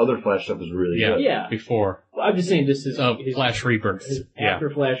 like, his other Flash stuff was really good. Yeah. Before. Well, I'm just saying this is Flash Rebirth. After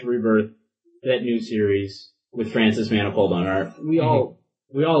Flash Rebirth, that new series with Francis Manifold on art, we all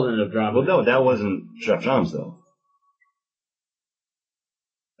ended up dropping. Well, no, that wasn't Jeff Johns, though.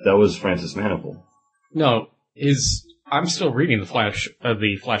 That was Francis Manifold. No, I'm still reading the Flash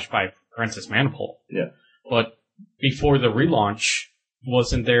by Francis Manifold. Yeah. But before the relaunch,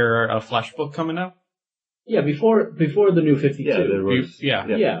 wasn't there a Flash book coming out? Yeah, before the new 52. Yeah, there was. Yeah.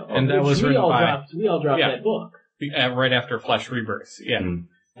 And that was written by... We all dropped that book. Right after Flash Rebirth,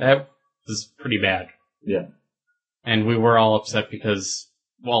 That was pretty bad. Yeah. And we were all upset because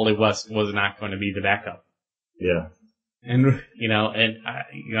Wally West was not going to be the backup. Yeah. And,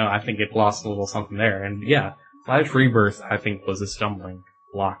 I think it lost a little something there. And, Flash Rebirth, I think, was a stumbling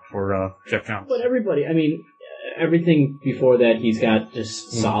block for Jeff Johns. But everybody, everything before that he's got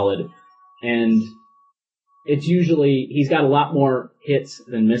just solid. And it's usually, he's got a lot more hits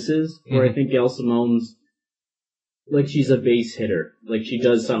than misses, where I think Gail Simone's, like, she's a base hitter. Like, she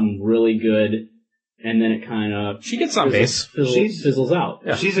does something really good, and then it kind of... She gets on base. Fizzles out.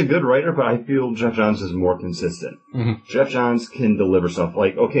 Yeah. She's a good writer, but I feel Jeff Johns is more consistent. Mm-hmm. Jeff Johns can deliver stuff.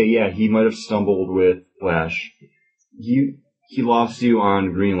 Like, okay, he might have stumbled with Flash. He lost you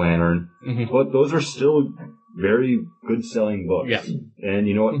on Green Lantern, but those are still very good-selling books. Yeah. And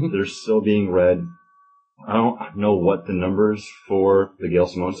you know what? They're still being read. I don't know what the numbers for the Gail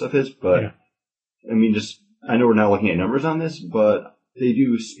Simone stuff is, but, I know we're not looking at numbers on this, but they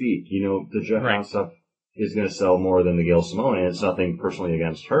do speak. The Jeff Johns stuff is going to sell more than the Gail Simone, and it's nothing personally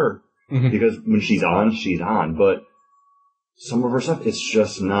against her, because when she's on, but some of her stuff, it's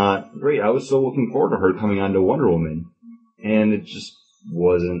just not great. I was so looking forward to her coming on to Wonder Woman, and it just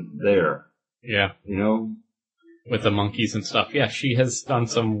wasn't there. Yeah. With the monkeys and stuff. Yeah, she has done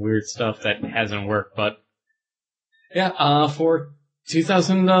some weird stuff that hasn't worked, but for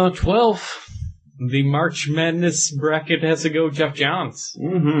 2012, the March Madness bracket has to go Jeff Johns.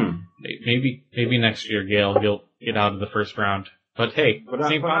 Mm-hmm. Maybe next year, Gail, he'll get out of the first round. But hey, put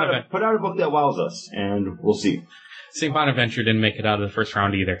out a book that wows us, and we'll see. St. Bonaventure didn't make it out of the first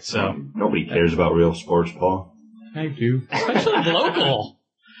round either, so... Nobody cares about real sports, Paul. I do. Especially local.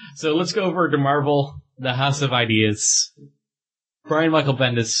 So let's go over to Marvel, the House of Ideas. Brian Michael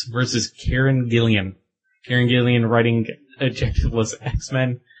Bendis versus Kieran Gillen. Kieran Gillen writing Objectiveless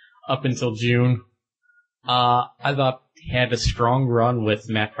X-Men up until June. I thought he had a strong run with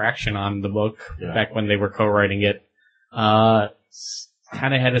Matt Fraction on the book back when they were co-writing it. Kind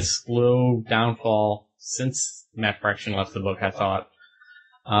of had a slow downfall since Matt Fraction left the book, I thought.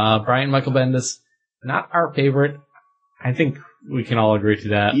 Brian Michael Bendis, not our favorite. I think we can all agree to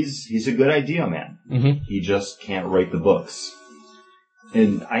that. He's a good idea, man. Mm-hmm. He just can't write the books.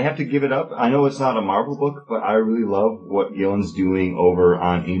 And I have to give it up. I know it's not a Marvel book, but I really love what Gillen's doing over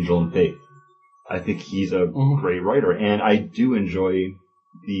on Angel and Faith. I think he's a great writer, and I do enjoy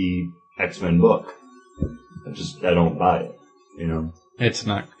the X-Men book. I don't buy it, It's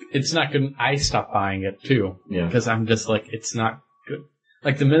not good. I stopped buying it too. Yeah. Because I'm just like, it's not good.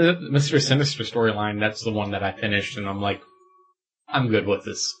 Like the Mr. Sinister storyline, that's the one that I finished, and I'm like, I'm good with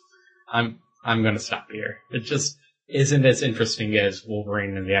this. I'm gonna stop here. It just isn't as interesting as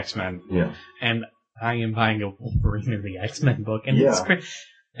Wolverine and the X-Men. Yeah. And I am buying a Wolverine and the X-Men book, and it's great.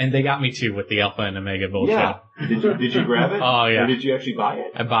 And they got me too with the Alpha and Omega bullshit. Yeah. Did you grab it? Oh yeah. Or did you actually buy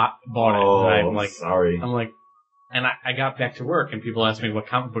it? I bought it. Oh, and I'm like, sorry. And I got back to work, and people asked me what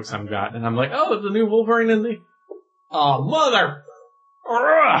comic books I've got, and I'm like, oh, the new Wolverine and the... Oh, mother!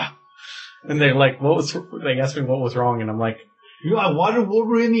 And they're like, they asked me what was wrong, and I'm like... I wanted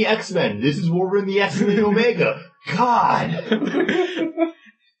Wolverine and the X-Men. This is Wolverine and the X-Men Omega. God!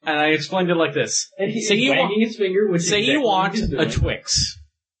 And I explained it like this. Say you want a Twix.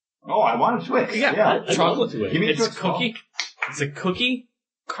 Oh, I want a Twix. Yeah. Chocolate. Give me a Twix. It's a cookie,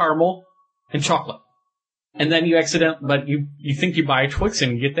 caramel, and chocolate. And then you you think you buy a Twix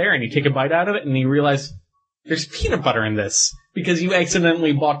and you get there and you take a bite out of it and you realize there's peanut butter in this because you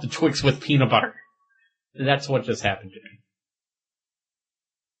accidentally bought the Twix with peanut butter. That's what just happened to me.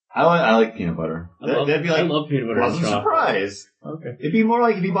 I like peanut butter. That'd be like I love peanut butter. Pleasant surprise. Okay. It'd be more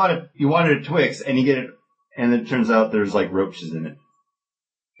like if you wanted a Twix and you get it, and it turns out there's like roaches in it.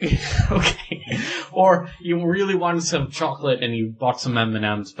 Okay. Or you really wanted some chocolate and you bought some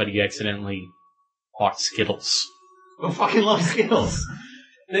M&Ms, but you accidentally bought Skittles. I fucking love Skittles.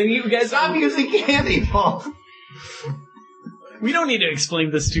 Then you guys Stop using candy, Paul. We don't need to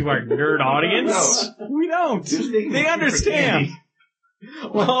explain this to our nerd audience. No. We don't. They understand. Candy.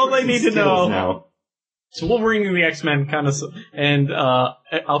 Well, all they need to Skittles know. now. So Wolverine and the X-Men kind of, and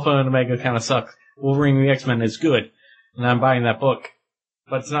Alpha and Omega kind of suck. Wolverine and the X-Men is good, and I'm buying that book.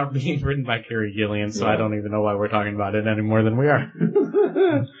 But it's not being written by Kerry Gillian, so I don't even know why we're talking about it any more than we are.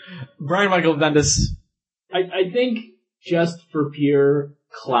 Brian Michael Bendis. I think just for pure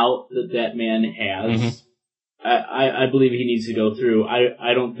clout that man has, I believe he needs to go through.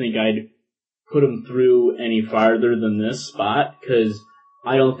 I don't think I'd put him through any farther than this spot, because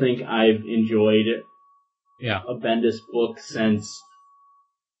I don't think I've enjoyed a Bendis book since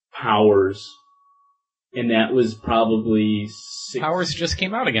Powers. And that was probably Powers just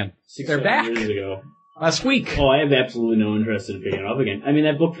came out again. 6 They're back. years ago. Last week. Oh, I have absolutely no interest in picking it up again. I mean,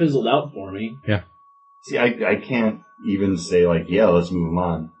 that book fizzled out for me. Yeah. See, I can't even say like, yeah, let's move him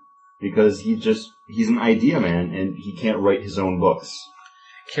on. Because he's an idea man, and he can't write his own books.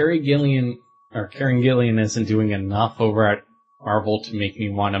 Karen Gillian isn't doing enough over at Marvel to make me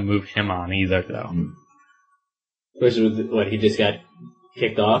want to move him on either, though. Especially with what, he just got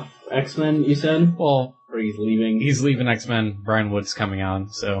kicked off X-Men, you said? Well, or he's leaving? He's leaving X-Men. Brian Wood's coming on,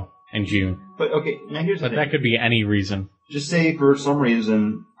 so, in June. But okay, now here's the thing. But that could be any reason. Just say for some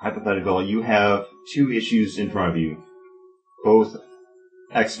reason, hypothetical, you have 2 issues in front of you. Both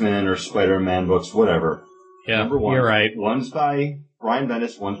X-Men or Spider-Man books, whatever. Yeah, Number 1, you're right. One's by Brian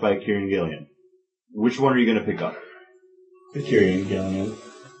Bendis, one's by Kieran Gillian. Which one are you going to pick up? The Kieran Gillian.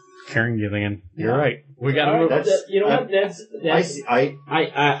 Karen Gillian. You're right. We gotta move. You know what? That's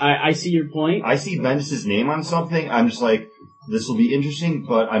I see your point. I see Bendis' name on something, I'm just like, this will be interesting,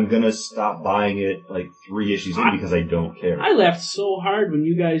 but I'm gonna stop buying it like 3 issues in because I don't care. I laughed so hard when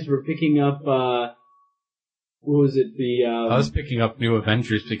you guys were picking up, what was it, I was picking up New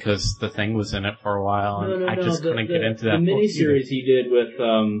Avengers because the Thing was in it for a while, and I just couldn't get into that. The miniseries he did with,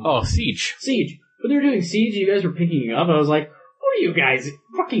 Siege. Siege. When they were doing Siege, you guys were picking it up, I was like, what are you guys,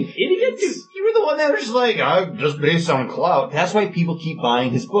 fucking idiots? You were the one that was just like, just based on clout. That's why people keep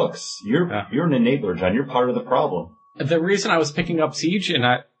buying his books. You're an enabler, John. You're part of the problem. The reason I was picking up Siege, and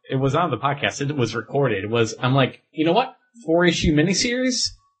it was on the podcast, it was recorded, I'm like, you know what? 4-issue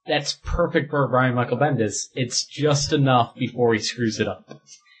miniseries? That's perfect for Brian Michael Bendis. It's just enough before he screws it up.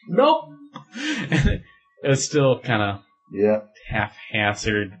 Nope. It was still kind of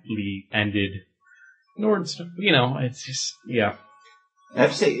half-hazardly ended. It's just, I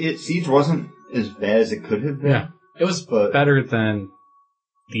have to say, Siege wasn't as bad as it could have been. Yeah. It was better than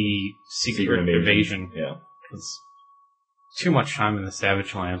the Secret Invasion. Yeah. It was too much time in the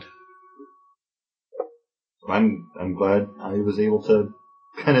Savage Land. I'm glad I was able to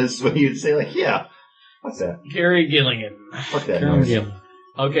kind of sway you to say, like, yeah, what's that? Gary Gillian. Fuck that Gary noise. Gillian.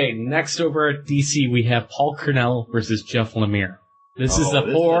 Okay, next over at DC, we have Paul Cornell versus Jeff Lemire. This is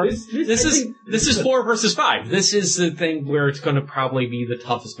the 4. This is 4 versus 5. This is the thing where it's going to probably be the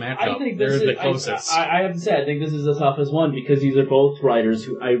toughest matchup. I think they're the closest. I have to say, I think this is the toughest one because these are both writers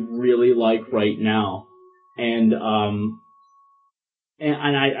who I really like right now, and I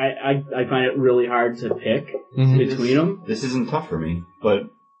find it really hard to pick between them. This isn't tough for me, but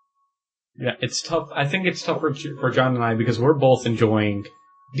yeah, it's tough. I think it's tougher for John and I because we're both enjoying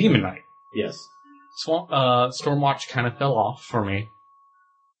Demon Knight. Yes. Stormwatch kind of fell off for me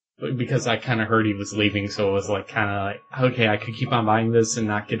because I kind of heard he was leaving, so it was like kind of like, okay, I could keep on buying this and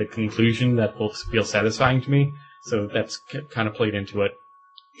not get a conclusion that will feel satisfying to me. So that's kind of played into it.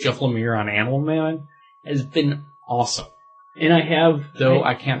 Jeff Lemire on Animal Man has been awesome. And I have... Though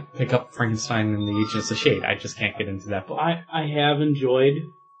I can't pick up Frankenstein and the Agents of S.H.I.E.L.D. I just can't get into that book. I have enjoyed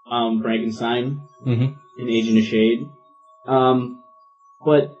Frankenstein and Agent of S.H.I.E.L.D.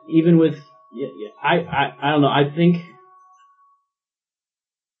 But even with... I don't know. I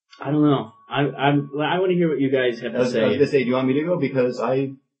don't know. I want to hear what you guys have to say. I was going to say, do you want me to go? Because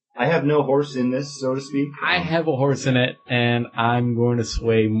I have no horse in this, so to speak. I have a horse in it, and I'm going to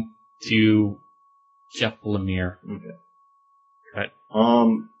sway to Jeff Lemire. Okay. Right.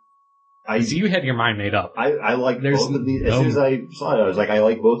 So you had your mind made up. I like both of these. As soon as I saw it, I was like, I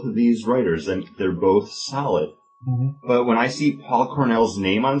like both of these writers, and they're both solid. Mm-hmm. But when I see Paul Cornell's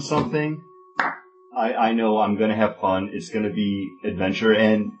name on something, I know I'm going to have fun. It's going to be adventure,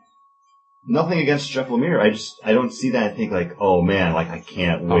 and nothing against Jeff Lemire. I don't see that and think like, oh man, like I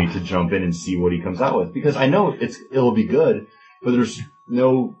can't wait to jump in and see what he comes out with, because I know it'll be good, but there's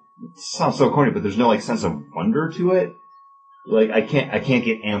no, it sounds so corny, but there's no like sense of wonder to it. Like I can't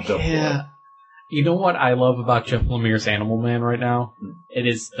get amped up for it. You know what I love about Jeff Lemire's Animal Man right now? It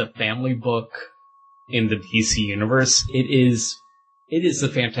is the family book in the DC universe. It is the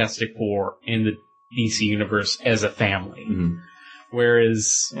Fantastic Four in the DC universe as a family. Mm-hmm.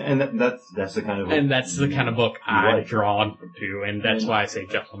 Whereas, and that's the kind of book I'm drawn to, and that's why I say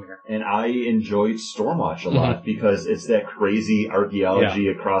Jeff Lemire. And I enjoyed Stormwatch a lot because it's that crazy archaeology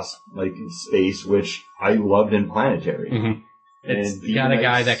across like space, which I loved in Planetary. Mm-hmm. It's got a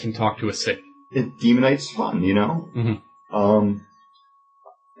guy that can talk to a city. Demon Knight's fun, you know. Mm-hmm.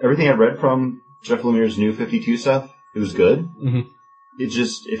 Everything I read from Jeff Lemire's New 52 stuff, it was good. Mm-hmm. It's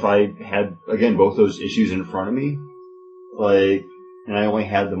just if I had again both those issues in front of me, like. And I only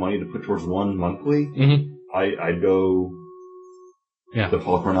had the money to put towards one monthly, I'd go the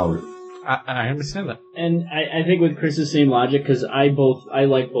Paul Cornell route. I understand that. And I think with Chris's same logic, because I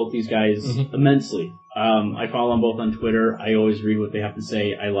like both these guys immensely. I follow them both on Twitter. I always read what they have to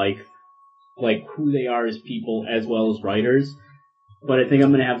say. I like who they are as people as well as writers. But I think I'm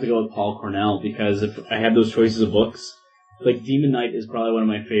going to have to go with Paul Cornell, because if I have those choices of books, like Demon Knight is probably one of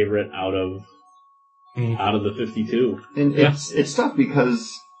my favorite out of the 52. And it's tough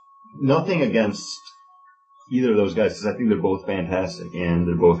because nothing against either of those guys, because I think they're both fantastic and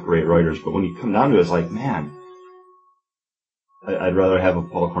they're both great writers. But when you come down to it, it's like, man, I'd rather have a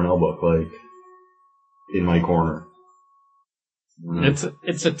Paul Cornell book like in my corner.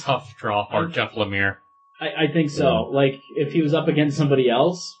 It's a tough draw for Jeff Lemire. I think so. Yeah. Like if he was up against somebody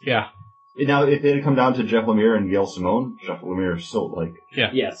else, Now, if it had come down to Jeff Lemire and Gail Simone, Jeff Lemire is so like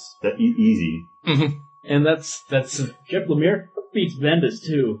yes, that easy. Mm-hmm. And that's Jeff Lemire beats Bendis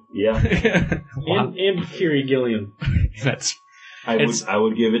too. Yeah, and Kieran Gilliam. I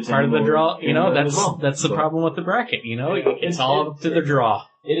would give it to part him of the draw. You know, that's the So. problem with the bracket. You know, it's all up to the draw.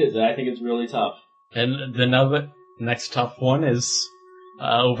 It is. I think it's really tough. And the next tough one is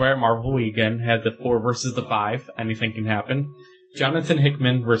over at Marvel. We again had the 4 versus the 5. Anything can happen. Jonathan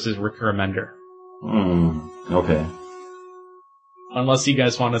Hickman versus Rick Remender. Okay. Unless you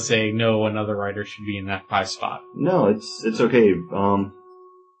guys want to say no, another writer should be in that 5 spot. No, it's okay.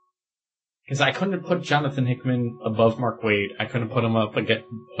 Because I couldn't put Jonathan Hickman above Mark Waid. I couldn't put him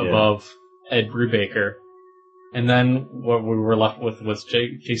above Ed Brubaker. And then what we were left with was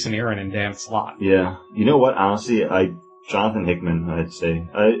Jason Aaron and Dan Slott. Yeah. You know what? Honestly, Jonathan Hickman, I'd say.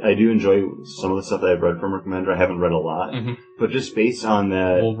 I do enjoy some of the stuff that I've read from Rick Remender. I haven't read a lot. Mm-hmm. But just based on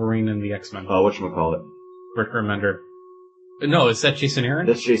that... Wolverine and the X-Men. Whatchamacallit? Rick Remender. No, is that Jason Aaron?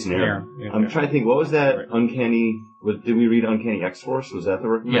 That's Jason Aaron. Yeah, I'm trying to think, what was that Uncanny... Did we read Uncanny X-Force? Was that the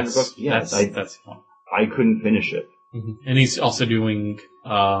Rick Remender book? Yes, that's the one. I couldn't finish it. Mm-hmm. And he's also doing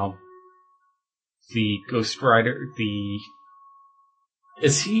the Ghost Rider,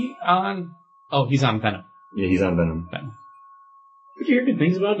 Is he on... Oh, he's on Venom. Yeah, he's on Venom. Did you hear good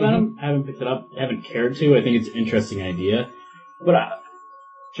things about Venom? I haven't picked it up. I haven't cared to. I think it's an interesting idea. But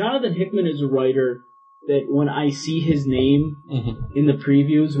Jonathan Hickman is a writer that when I see his name in the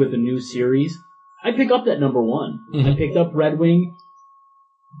previews with a new series, I pick up that number 1. Mm-hmm. I picked up Red Wing.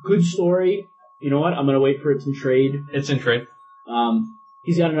 Good story. You know what? I'm going to wait for it in trade. It's in trade.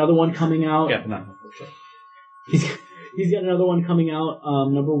 He's got another one coming out. Yeah, no. He's got another one coming out,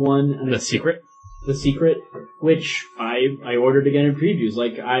 number 1. And The Secret? The Secret, which I ordered again in previews.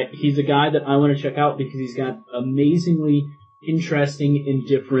 He's a guy that I want to check out because he's got amazingly interesting and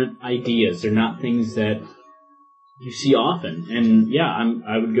different ideas. They're not things that you see often. And yeah,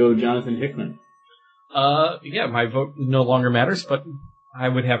 I would go Jonathan Hickman. My vote no longer matters, but I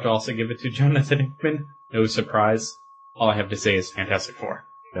would have to also give it to Jonathan Hickman. No surprise. All I have to say is Fantastic Four.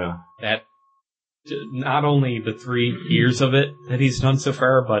 Yeah. That, not only the 3 years of it that he's done so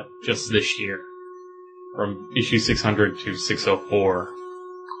far, but just this year. From issue 600 to 604.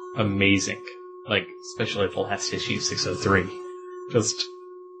 Amazing. Especially the last issue, 603. Just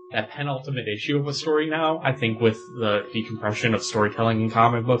that penultimate issue of a story now, I think with the decompression of storytelling in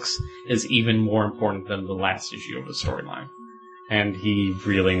comic books, is even more important than the last issue of a storyline. And he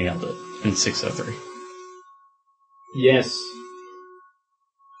really nailed it in 603. Yes.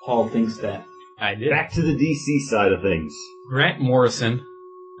 Paul thinks that. I did. Back to the DC side of things. Grant Morrison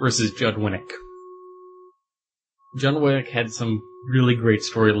versus Judd Winnick. Judd Winnick had some really great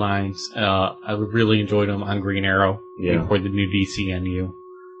storylines. I really enjoyed him on Green Arrow before the new DCNU.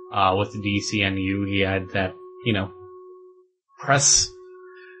 With the DCNU, he had that, press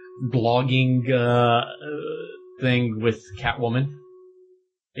blogging thing with Catwoman.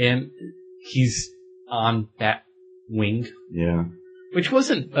 And he's on Batwing. Yeah. Which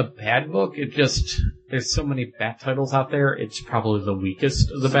wasn't a bad book, it just, there's so many Bat titles out there, it's probably the weakest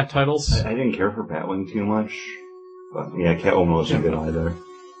of the Bat titles. I didn't care for Batwing too much. But yeah, Catwoman wasn't good either.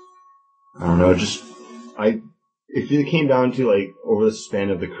 I don't know, if it came down to, like, over the span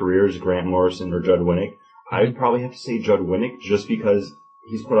of the careers, Grant Morrison or Judd Winnick, I'd probably have to say Judd Winnick, just because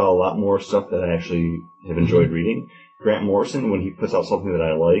he's put out a lot more stuff that I actually have enjoyed reading. Grant Morrison, when he puts out something that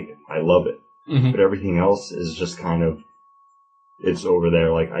I like, I love it. But everything else is just kind of, it's over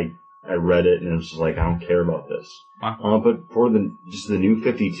there. Like, I read it and it's just like, I don't care about this. Wow. But for the New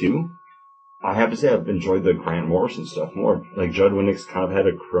 52, I have to say I've enjoyed the Grant Morrison stuff more. Like, Judd Winnick's kind of had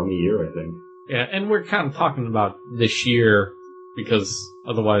a crummy year, I think. Yeah, and we're kind of talking about this year, because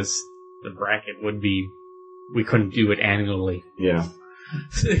otherwise the bracket would be, we couldn't do it annually. Yeah.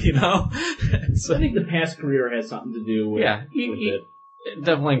 You know? So, I think the past career has something to do with, with it. It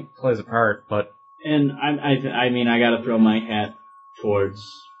definitely plays a part, but... And I mean, I gotta throw my hat towards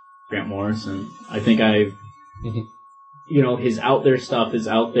Grant Morrison. I think you know, his out there stuff is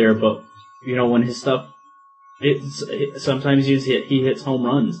out there, but, you know, when his stuff, sometimes he hits home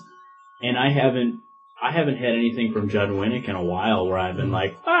runs. And I haven't had anything from Judd Winnick in a while where I've been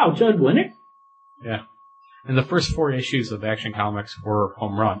like, wow, Judd Winnick? Yeah. And the first 4 issues of Action Comics were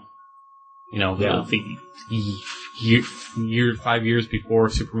home run. You know, the 5 years before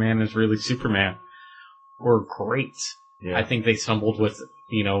Superman is really Superman were great. Yeah. I think they stumbled with,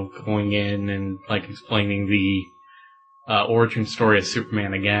 you know, going in and, like, explaining the origin story of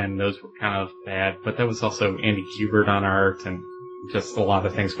Superman again. Those were kind of bad, but that was also Andy Kubert on art and just a lot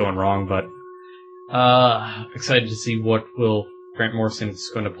of things going wrong, but excited to see what Grant Morrison's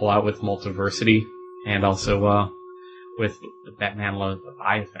going to pull out with Multiversity, and also with the Batman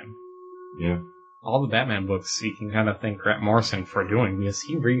Leviathan. Yeah. All the Batman books you can kind of thank Grant Morrison for doing, because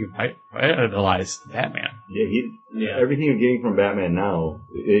he revitalized Batman. Yeah, everything you're getting from Batman now,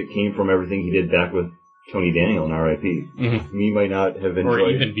 it came from everything he did back with Tony Daniel and R.I.P. Mm-hmm. You might not have enjoyed... Or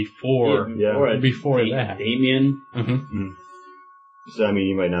even before that. Damian. Mm-hmm. Mm-hmm. So, I mean,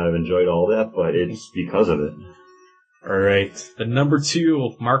 you might not have enjoyed all that, but it's because of it. Alright, the number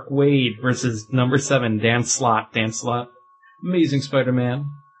 2, Mark Waid, versus number 7, Dan Slott. Dan Slott, Amazing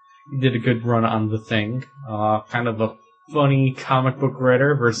Spider-Man. He did a good run on The Thing. Kind of a funny comic book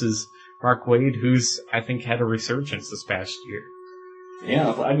writer, versus Mark Waid, who's, I think, had a resurgence this past year.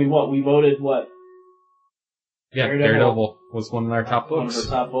 Yeah, I mean, we voted, Yeah, Daredevil was one of our top books. One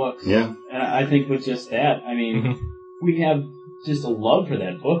of our top books. Yeah. And I think with just that, I mean, we have just a love for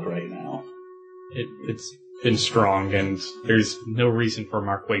that book right now. It's been strong, and there's no reason for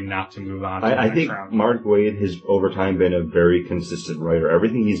Mark Waid not to move on to the next round. I think Mark Waid has, over time, been a very consistent writer.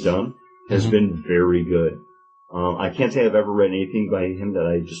 Everything he's done has been very good. I can't say I've ever read anything by him that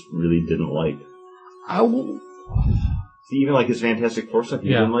I just really didn't like. See, even like his Fantastic Four stuff,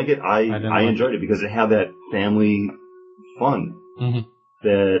 you didn't like it? I enjoyed it because it had that family fun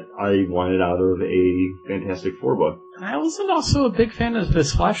that I wanted out of a Fantastic Four book. I wasn't also a big fan of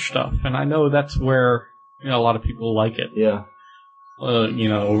his Flash stuff, and I know that's where, you know, a lot of people like it. Yeah. You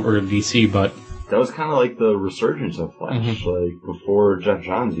know, over in DC, but... That was kind of like the resurgence of Flash, like, before Jeff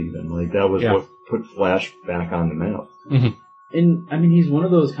Johns even. Like, that was what put Flash back on the map. And, I mean, he's one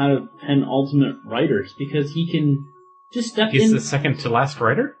of those kind of penultimate writers, because he can just step in... He's the second to last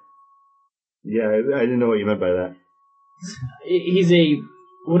writer? Yeah, I didn't know what you meant by that. He's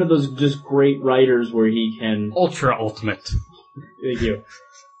one of those just great writers where he can... Ultra ultimate. Thank you.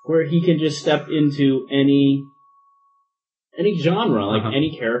 Where he can just step into any genre, like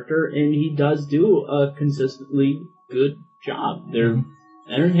any character, and he does do a consistently good job. They're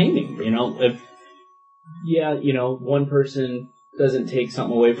entertaining, you know. If one person doesn't take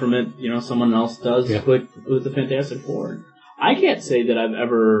something away from it, you know, someone else does. With the Fantastic Four, I can't say that I've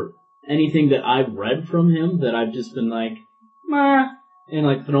ever anything that I've read from him that I've just been like, meh, and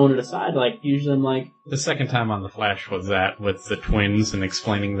like throwing it aside. Like usually I'm like, the second time on The Flash was that with the twins and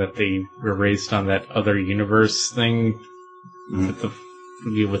explaining that they were raised on that other universe thing with the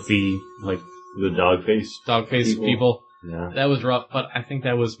dog face people. Yeah. That was rough, but I think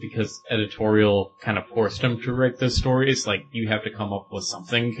that was because editorial kind of forced him to write those stories. Like, you have to come up with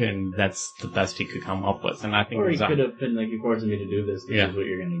something, and that's the best he could come up with. And I think he could have been like, "You're forcing me to do this. This is what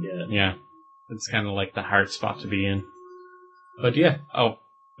you're going to get." Yeah, it's kind of like the hard spot to be in. But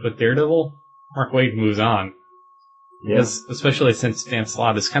but Daredevil, Mark Waid moves on. Because, especially since Dan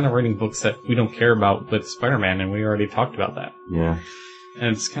Slott is kind of writing books that we don't care about with Spider-Man, and we already talked about that. Yeah.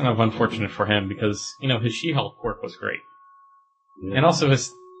 And it's kind of unfortunate for him because, you know, his She-Hulk work was great. Yeah. And also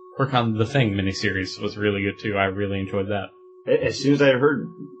his work on The Thing miniseries was really good too. I really enjoyed that. As soon as I heard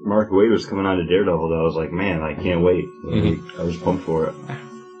Mark Waid was coming on to Daredevil, I was like, man, I can't wait. I was pumped for it.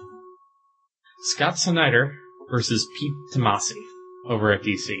 Scott Snyder versus Pete Tomasi over at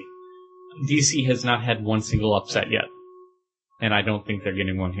DC. DC has not had one single upset yet, and I don't think they're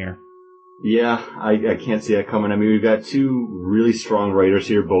getting one here. Yeah, I can't see that coming. I mean, we've got two really strong writers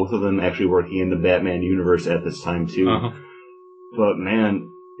here, both of them actually working in the Batman universe at this time, too. But, man,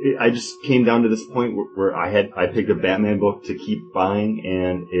 I just came down to this point where I picked a Batman book to keep buying,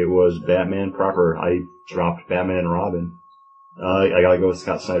 and it was Batman proper. I dropped Batman and Robin. I gotta go with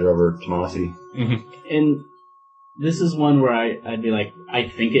Scott Snyder over Tomasi. And this is one where I'd be like, I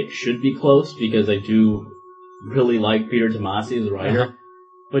think it should be close, because I do really like Peter Tomasi as a writer.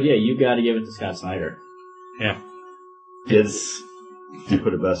 But yeah, you gotta give it to Scott Snyder. Yeah. It's, you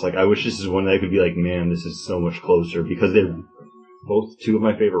put it best. Like, I wish this is one that I could be like, man, this is so much closer, because they're both two of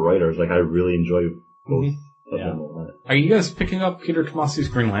my favorite writers. Like, I really enjoy both of them a lot. Are you guys picking up Peter Tomasi's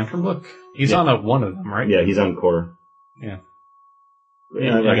Green Lantern book? He's on one of them, right? Yeah, he's on Core. Yeah.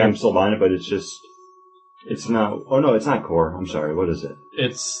 Yeah, like, I'm still buying it, but it's just, it's not, oh no, it's not Core. I'm sorry, what is it?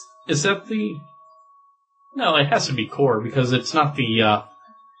 Is that the, no, it has to be Core, because it's not the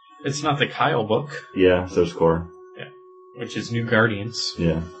Kyle book. Yeah, so it's Core. Yeah. Which is New Guardians.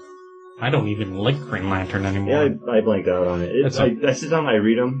 Yeah. I don't even like Green Lantern anymore. Yeah, I blanked out on it. I sit down, I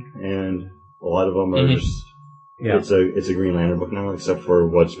read them, and a lot of them are just, it's a Green Lantern book now, except for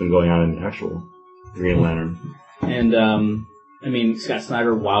what's been going on in the actual Green Lantern. And, I mean, Scott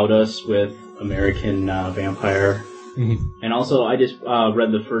Snyder wowed us with American Vampire. And also, I just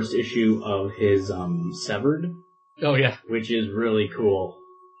read the first issue of his Severed. Oh, yeah. Which is really cool.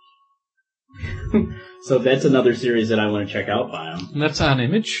 So that's another series that I want to check out by him. And that's on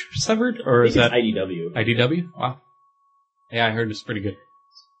Image, Severed? Or is that IDW? IDW? Wow. Yeah, I heard it's pretty good.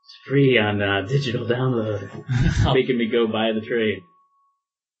 It's free on digital download. Making me go buy the trade.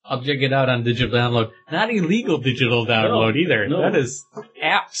 I'll check it out on digital download. Not illegal digital download either. No. That is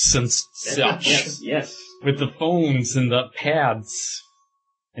apps and such. Yes. With the phones and the pads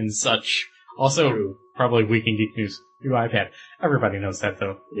and such. Also, probably Week in Geek News. New iPad. Everybody knows that,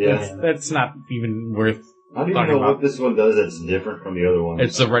 though. Yeah. That's not even worth I don't even know about. what this one does that's different from the other ones.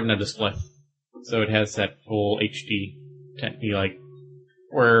 It's a Retina display. So it has that full HD,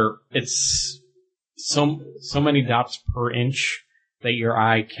 where it's so many dots per inch that your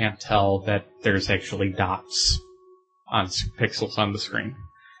eye can't tell that there's actually dots on pixels on the screen.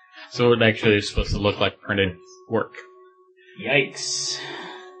 So it actually is supposed to look like printed work. Yikes.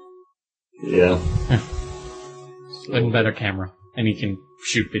 Yeah. And better camera. And you can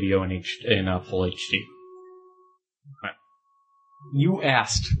shoot video in full HD. Right. You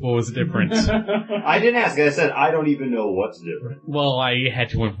asked what was different. I didn't ask. I said I don't even know what's different. Well, I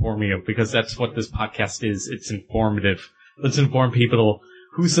had to inform you, because that's what this podcast is. It's informative. Let's inform people.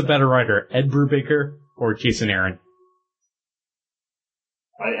 Who's the better writer, Ed Brubaker or Jason Aaron?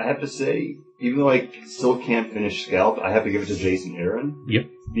 I have to say, even though I still can't finish Scalp, I have to give it to Jason Aaron. Yep.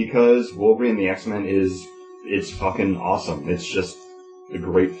 Because Wolverine and the X-Men it's fucking awesome. It's just a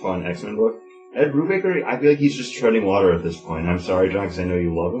great, fun X-Men book. Ed Brubaker, I feel like he's just treading water at this point. I'm sorry, John, because I know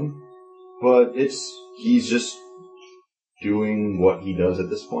you love him. But he's just doing what he does at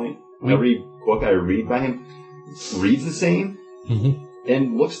this point. Every book I read by him reads the same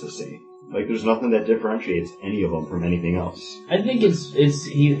and looks the same. Like, there's nothing that differentiates any of them from anything else. I think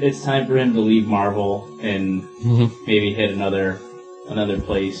it's time for him to leave Marvel and maybe hit another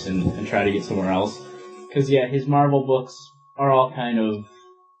place and try to get somewhere else. Because, yeah, his Marvel books are all kind of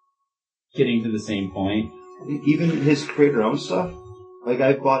getting to the same point. Even his creator-owned stuff, like,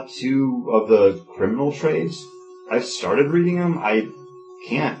 I bought 2 of the criminal trades. I've started reading them. I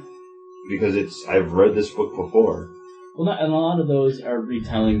can't, because I've read this book before. Well, and a lot of those are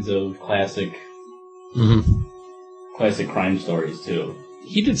retellings of classic crime stories, too.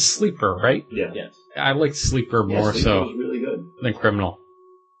 He did Sleeper, right? Yeah. Yes. I like Sleeper more Sleeper so was really good. than Criminal.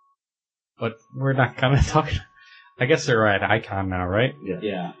 But we're not going to talk. I guess they're at Icon now, right?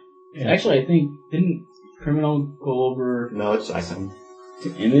 Yeah. Actually, I think, didn't Criminal go over... No, it's Icon.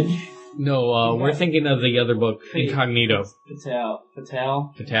 To Image? No, we're thinking of the other book, Incognito. Fatal?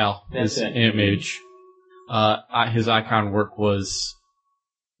 That's his Image. His Icon work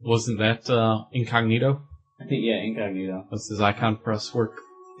wasn't that Incognito? I think, yeah, Incognito. That's his Icon Press work.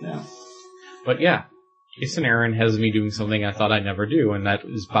 Yeah. But yeah, Jason Aaron has me doing something I thought I'd never do, and that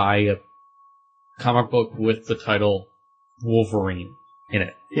is buy a comic book with the title Wolverine in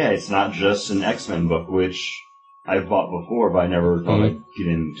it. Yeah, it's not just an X-Men book, which I've bought before, but I never thought I'd get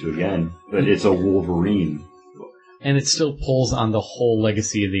into again. But it's a Wolverine book. And it still pulls on the whole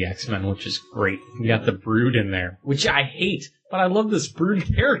legacy of the X-Men, which is great. You got the Brood in there, which I hate. but I love this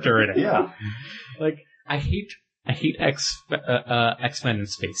Brood character in it. Yeah. Like, I hate X-Men in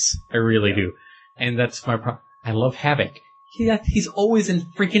space. I really do. And that's my problem. I love Havoc. He's always in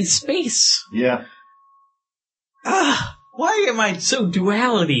freaking space. Yeah. Why am I so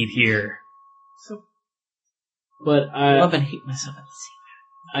duality here? But I love and hate myself at the same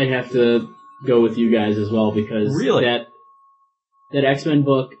I'd have to go with you guys as well because Really? that X-Men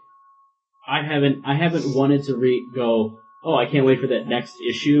book, I haven't wanted to go, oh, I can't wait for that next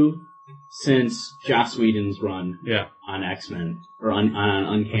issue since Joss Whedon's run Yeah. on X-Men or on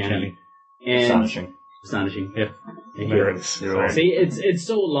Uncanny. And Astonishing. Yeah. Thank There you. it is. See, it's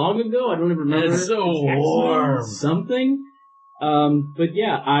so long ago. I don't even remember. It's so X-Men warm. Something. But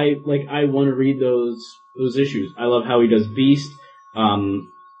yeah, I want to read those issues. I love how he does Beast,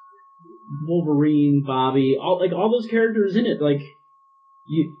 Wolverine, Bobby, all those characters in it. Like,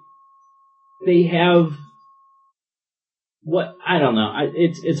 they have what I don't know.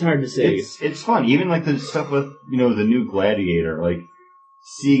 It's hard to say. It's fun. Even like the stuff with the new Gladiator, like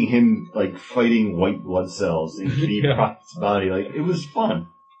seeing him like fighting white blood cells in Steve Rock's body, like it was fun.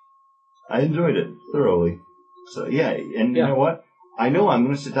 I enjoyed it thoroughly. So yeah, and you know what? I know I'm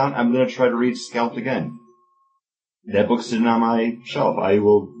going to sit down. I'm going to try to read Scalped again. That book's sitting on my shelf. I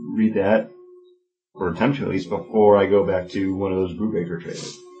will read that, or attempt to at least, before I go back to one of those Brubaker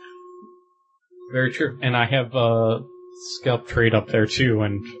trades. Very true. And I have a Scalp trade up there too,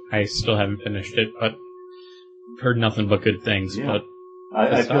 and I still haven't finished it, but heard nothing but good things. Yeah. But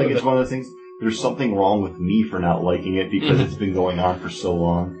I feel like it's one of those things, there's something wrong with me for not liking it because it's been going on for so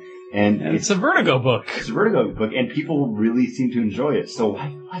long. And it's a Vertigo book. It's a Vertigo book, and people really seem to enjoy it. So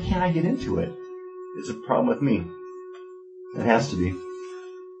why can't I get into it? It's a problem with me. It has to be.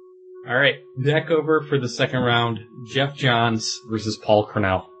 All right, back over for the second round. Jeff Johns versus Paul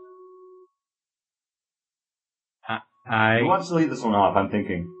Cornell. Who wants to lead this one off? I'm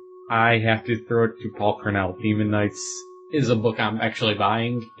thinking. I have to throw it to Paul Cornell. Demon Knights is a book I'm actually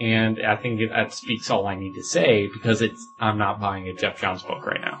buying, and I think that speaks all I need to say because I'm not buying a Jeff Johns book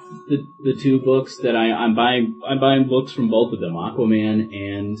right now. The two books that I'm buying books from both of them, Aquaman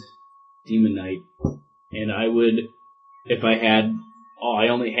and Demon Knight, and I would, if I had, I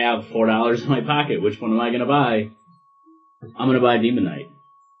only have $4 in my pocket. Which one am I going to buy? I'm going to buy Demon Knight.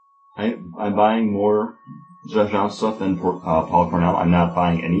 I'm buying more Jeff Johns stuff than Paul Cornell. I'm not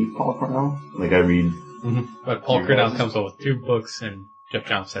buying any Paul Cornell. Like I read. Mm-hmm. But Paul Cornell comes up with 2 books, and Jeff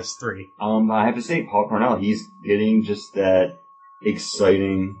Johns has 3. I have to say, Paul Cornell, he's getting just that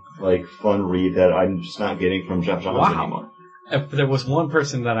exciting, like, fun read that I'm just not getting from Jeff Johns anymore. If there was one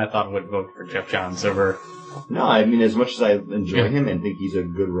person that I thought would vote for Jeff Johns over... No, I mean, as much as I enjoy him and think he's a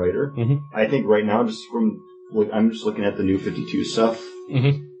good writer, I think right now, just I'm just looking at the New 52 stuff.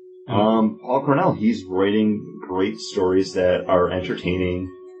 Paul Cornell, he's writing great stories that are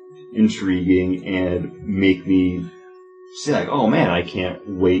entertaining, intriguing, and make me say like, oh man, I can't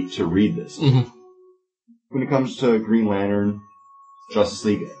wait to read this. When it comes to Green Lantern, Justice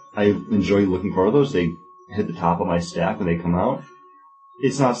League, I enjoy looking for those. They hit the top of my stack when they come out.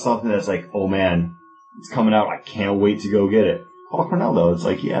 It's not something that's like, oh man, it's coming out, I can't wait to go get it. Paul Cornell though, it's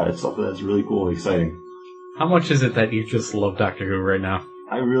like, yeah, it's something that's really cool and exciting. How much is it that you just love Doctor Who right now?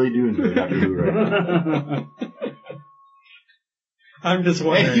 I really do enjoy Doctor Who right now. I'm just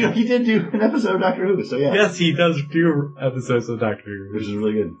wondering. And, he did do an episode of Doctor Who, so yeah. Yes, he does do episodes of Doctor Who. Which is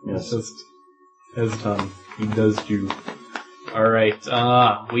really good. Yes. Just as done. He does do. Alright,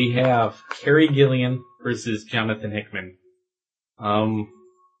 we have Kerry Gillian versus Jonathan Hickman. So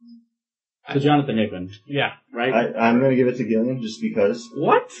Jonathan Hickman. Yeah. Right? I'm going to give it to Gillian just because.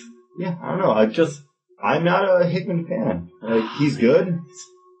 What? Yeah, I don't know. I'm not a Hickman fan. Like, he's good,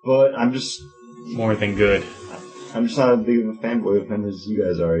 but I'm just... More than good. I'm just not as big of a fanboy of him as you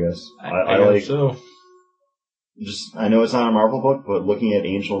guys are, I guess. I like so. I know it's not a Marvel book, but looking at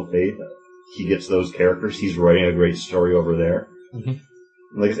Angel of Faith, he gets those characters. He's writing a great story over there.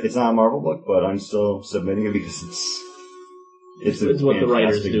 Like, it's not a Marvel book, but I'm still submitting it because it's what the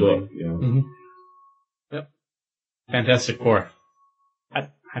writer's doing. Book, you know? Yep. Fantastic Four. I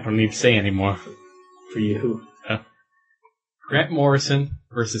don't need to say anymore for you. Grant Morrison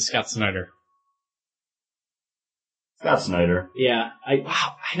versus Scott Snyder. Scott Snyder. Yeah. I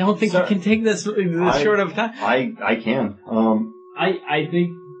don't think you can take this short of time. I can. I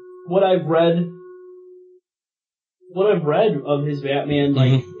think what I've read of his Batman,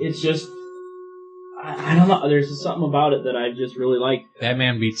 like, it's just, I don't know, there's just something about it that I just really like.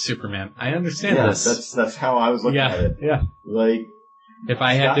 Batman beats Superman. I understand this. That's how I was looking at it. Yeah. Like, if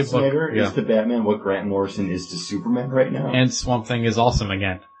I had to Snyder is to Batman what Grant Morrison is to Superman right now. And Swamp Thing is awesome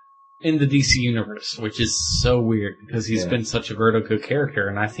again. in the DC universe, which is so weird because he's been such a Vertigo character,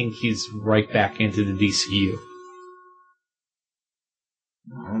 and I think he's right back into the DCU.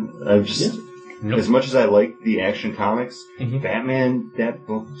 I'm just as much as I like the Action Comics, Batman, that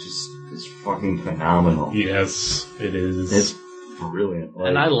book just is fucking phenomenal. Yes, it is. It's brilliant,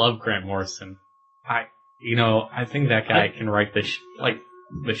 and I love Grant Morrison. I think that guy can write the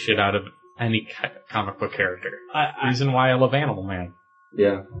shit out of any comic book character. Reason why I love Animal Man.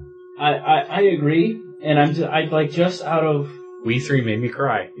 Yeah. I agree, and I just out of... We 3 made me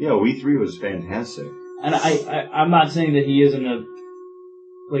cry. Yeah, We 3 was fantastic. And I'm not saying that he isn't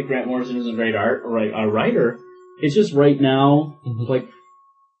Grant Morrison isn't a great a writer. It's just right now,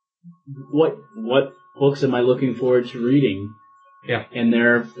 what books am I looking forward to reading? Yeah. And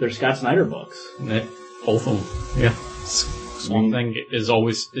they're Scott Snyder books. Both of them. Yeah. Swamp Thing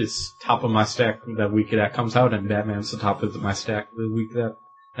is top of my stack that week that comes out, and Batman's the top of my stack the week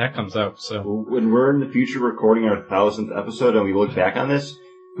that comes out. So when we're in the future recording our 1000th episode and we look back on this,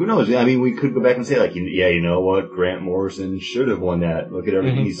 who knows? I mean, we could go back and say, you know what? Grant Morrison should have won that. Look at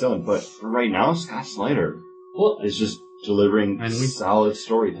everything he's selling. But for right now, Scott Snyder is just delivering solid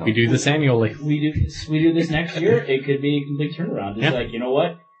storytelling. We do this annually. We do this next year. It could be a complete turnaround. It's you know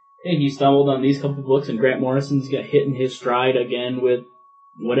what? Hey, he stumbled on these couple books, and Grant Morrison's got hitting his stride again with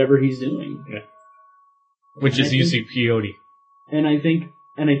whatever he's doing. Yeah. Which is usually peyote. And I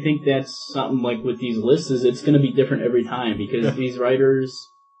think that's something with these lists is it's going to be different every time because these writers,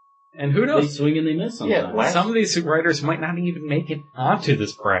 and who knows, they swing and they miss sometimes. Yeah, some of these writers might not even make it onto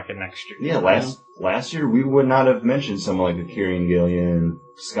this bracket next year. Yeah, last year we would not have mentioned someone like Kieran Gillian,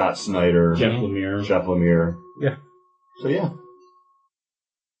 Scott Snyder, Jeff Lemire. Yeah. So yeah.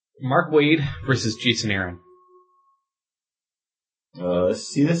 Mark Waid versus Jason Aaron.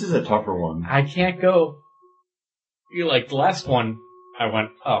 See, this is a tougher one. I can't go. The last one, I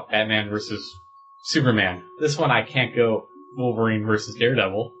went, Batman versus Superman. This one, I can't go Wolverine versus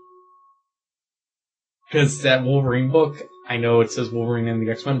Daredevil. Because that Wolverine book, I know it says Wolverine and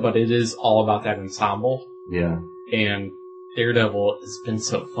the X-Men, but it is all about that ensemble. Yeah. And Daredevil has been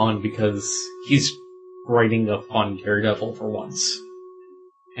so fun because he's writing a fun Daredevil for once.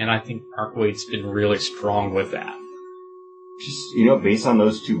 And I think Mark Waid's been really strong with that. Just, based on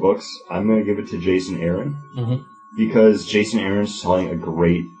those two books, I'm going to give it to Jason Aaron. Mm-hmm. Because Jason Aaron's telling a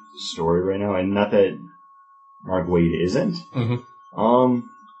great story right now. And not that Mark Waid isn't. Mm-hmm.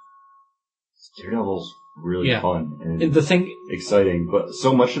 Daredevil's really fun and the thing, exciting. But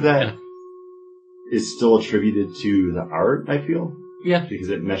so much of that is still attributed to the art, I feel. Yeah. Because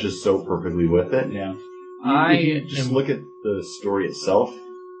it meshes so perfectly with it. Yeah. If you just look at the story itself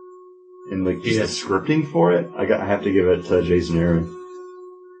and the scripting for it, I have to give it to Jason Aaron.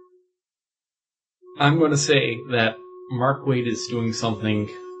 I'm going to say that Mark Waid is doing something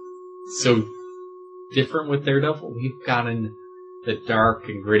so different with Daredevil. We've gotten the dark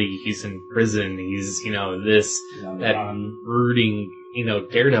and gritty. He's in prison. He's, brooding,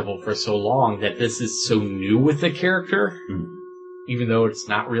 Daredevil for so long that this is so new with the character. Mm. Even though it's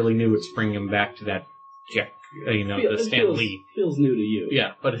not really new, it's bringing him back to that the Stan Lee. Feels new to you.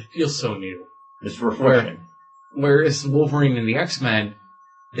 Yeah, but it feels so new. It's refreshing. Whereas Wolverine and the X-Men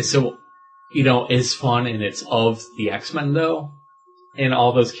is so, is fun and it's of the X-Men though. And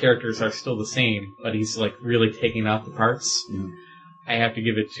all those characters are still the same, but he's really taking out the parts. Mm. I have to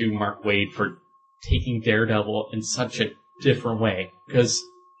give it to Mark Waid for taking Daredevil in such a different way. Because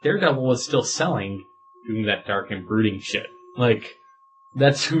Daredevil was still selling, doing that dark and brooding shit.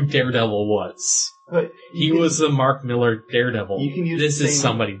 That's who Daredevil was. But he was the Mark Miller Daredevil. You can use this is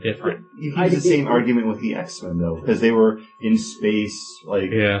somebody different. You can use the same argument with the X-Men, though, because they were in space,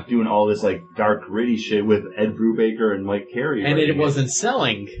 doing all this, dark, gritty shit with Ed Brubaker and Mike Carey. And it wasn't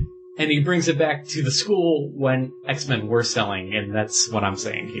selling. And he brings it back to the school when X-Men were selling, and that's what I'm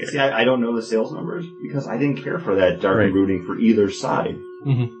saying here. See, I don't know the sales numbers, because I didn't care for that dark and brooding for either side.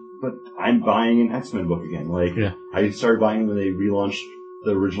 Mm-hmm. But I'm buying an X-Men book again. I started buying when they relaunched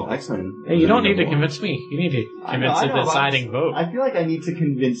the original X-Men. Hey, you don't need to convince me. You need to convince the deciding vote. I feel like I need to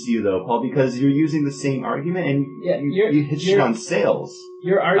convince you, though, Paul, because you're using the same argument, and you hit shit on sales.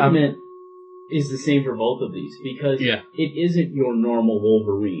 Your argument is the same for both of these, because it isn't your normal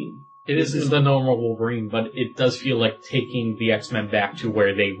Wolverine. It isn't the normal Wolverine, but it does feel like taking the X-Men back to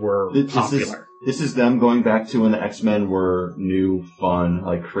where they were popular. This is them going back to when the X-Men were new, fun,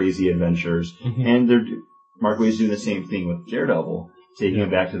 crazy adventures. Mm-hmm. And Mark Waid's doing the same thing with Daredevil, taking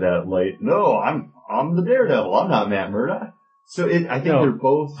it back to that no, I'm the Daredevil, I'm not Matt Murdock. So I think they're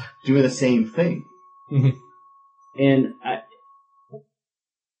both doing the same thing. Mm-hmm. And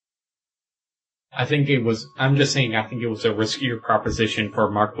I'm just saying, I think it was a riskier proposition for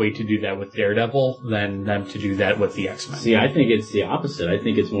Mark Waid to do that with Daredevil than them to do that with the X-Men. See, I think it's the opposite. I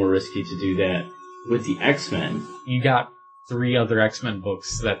think it's more risky to do that with the X-Men. You got 3 other X-Men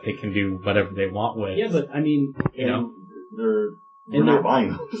books that they can do whatever they want with. Yeah, but I mean, we're not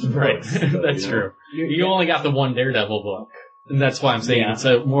buying those. Right, that's true. You only got the one Daredevil book. And that's why I'm saying it's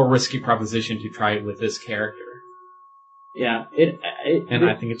a more risky proposition to try it with this character. Yeah,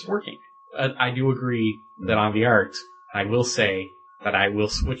 I think it's working. I do agree that on the art, I will say that I will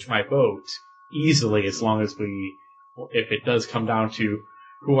switch my vote easily as long as if it does come down to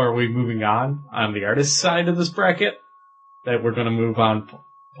who are we moving on the artist side of this bracket, that we're going to move on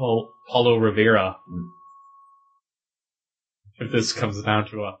Paulo Rivera. If this comes down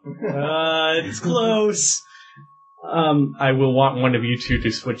to it's close. I will want one of you two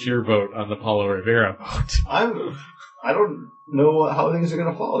to switch your vote on the Paulo Rivera vote. I don't know how things are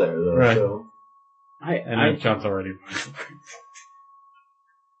going to fall there, though. Right. So. John's already.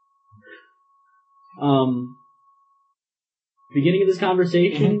 Beginning of this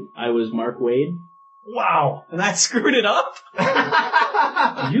conversation, I was Mark Waid. Wow, and I screwed it up.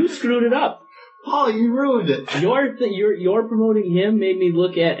 You screwed it up. Paul, you ruined it. Your promoting him made me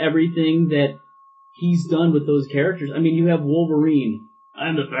look at everything that he's done with those characters. I mean, you have Wolverine.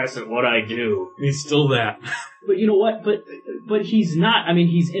 I'm the best at what I do. He's still that. But you know what? But he's not. I mean,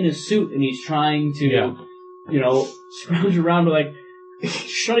 he's in a suit and he's trying to, scrounge around to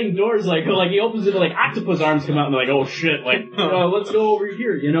shutting doors like he opens it like octopus arms come out and they're like, oh shit, let's go over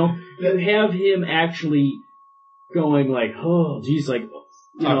here. You have him actually going like, oh geez,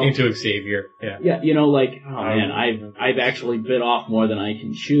 talking to Xavier. Yeah. Yeah, oh man, I've actually bit off more than I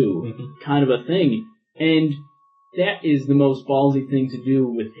can chew, kind of a thing. And that is the most ballsy thing to do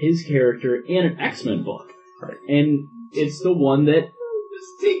with his character in an X-Men book. Right. And it's the one that is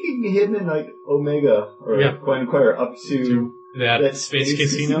taking him and Omega or Gwen Quire up to that space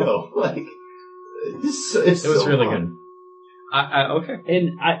casino. It was so really fun. good. Okay.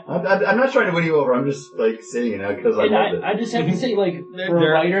 And I'm not trying to win you over. I'm just saying it because I love it. I just have to say, for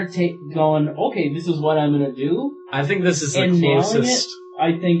a writer going, okay, this is what I'm going to do. I think this is the closest.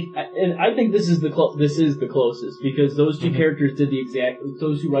 I think this is the closest because those two characters did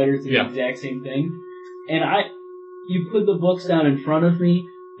those two writers did the exact same thing. And you put the books down in front of me,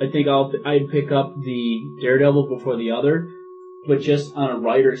 I think I'd pick up the Daredevil before the other, but just on a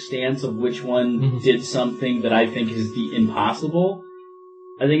writer's stance of which one did something that I think is the impossible.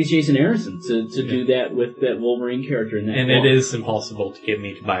 I think it's Jason Aaronson to do that with that Wolverine character in that book. It is impossible to get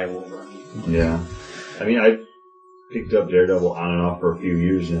me to buy a Wolverine. Yeah. I mean, I've picked up Daredevil on and off for a few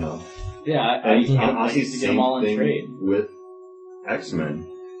years now. Yeah, I used to get them all in trade. With X-Men.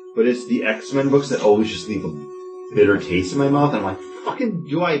 But it's the X-Men books that always just leave a bitter taste in my mouth. I'm like, fucking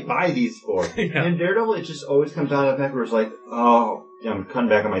do I buy these for? Yeah. And Daredevil, it just always comes out of the fact where it's like, oh, yeah, I'm cutting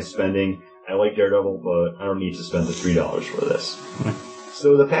back on my spending. I like Daredevil, but I don't need to spend the $3 for this.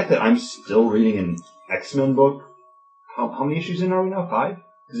 So the fact that I'm still reading an X-Men book, how many issues in are we now? 5?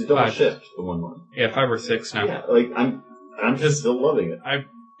 Because it double shipped the one month. Yeah, 5 or 6 now. Yeah, I'm still loving it.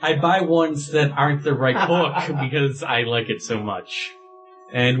 I buy ones that aren't the right book because I like it so much.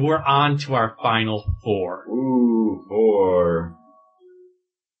 And we're on to our final 4. Ooh, 4.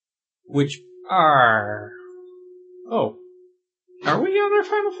 Which are... Oh. Are we on our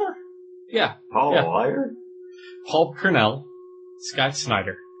final 4? Yeah. Paul Lyer? Paul Cornell, Scott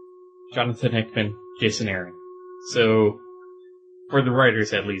Snyder, Jonathan Hickman, Jason Aaron. So, for the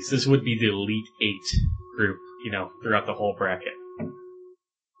writers at least, this would be the Elite 8 group, throughout the whole bracket.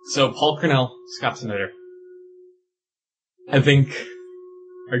 So, Paul Cornell, Scott Snyder, I think,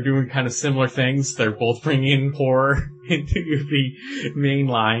 are doing kind of similar things. They're both bringing horror into the main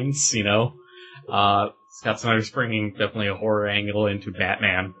lines, Scott Snyder's bringing definitely a horror angle into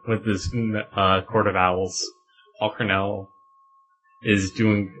Batman with his Court of Owls. Paul Cornell is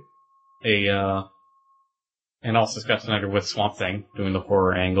doing and also Scott Snyder with Swamp Thing, doing the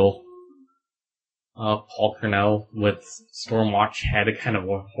horror angle. Paul Cornell with Stormwatch had a kind of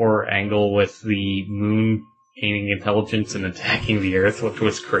a horror angle with the moon gaining intelligence and attacking the Earth, which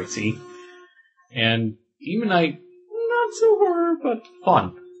was crazy. And Demon Knight, not so horror, but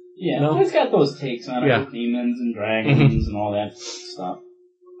fun. Yeah, he's got those takes on it with demons and dragons and all that stuff.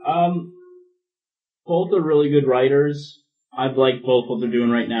 Both are really good writers. I've liked both what they're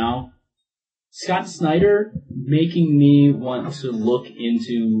doing right now. Scott Snyder making me want to look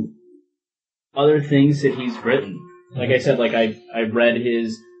into other things that he's written. Like I said, I read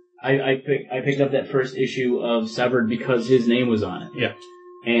his... I picked up that first issue of Severed because his name was on it. Yeah.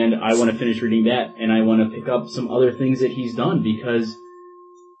 And I want to finish reading that, and I want to pick up some other things that he's done because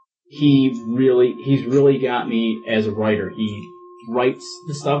he's really got me as a writer. He writes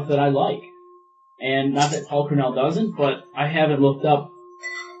the stuff that I like. And not that Paul Cornell doesn't, but I haven't looked up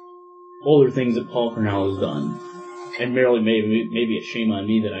older things that Paul Cornell has done. And merely maybe a shame on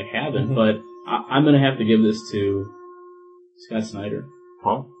me that I haven't, but I'm going to have to give this to Scott Snyder.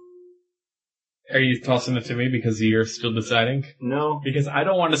 Paul? Are you tossing it to me because you're still deciding? No. Because I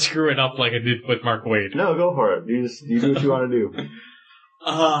don't want to screw it up like I did with Mark Waid. No, go for it. You do what you want to do.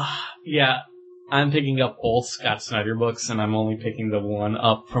 Yeah. I'm picking up both Scott Snyder books, and I'm only picking the one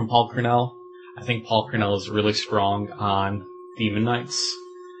up from Paul Cornell. I think Paul Cornell is really strong on Demon Knights.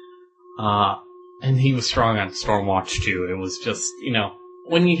 And he was strong on Stormwatch too. It was just,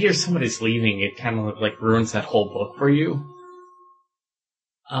 when you hear somebody's leaving, it kind of like ruins that whole book for you.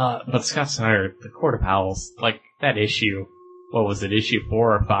 But Scott Snyder, The Court of Owls, like that issue, what was it, issue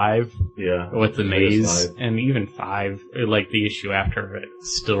 4 or 5? Yeah. With the maze, and even 5, like the issue after it,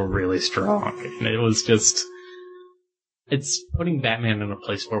 still really strong. And it was just, it's putting Batman in a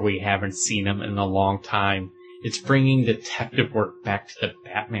place where we haven't seen him in a long time. It's bringing detective work back to the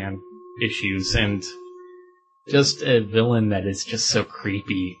Batman issues, and just a villain that is just so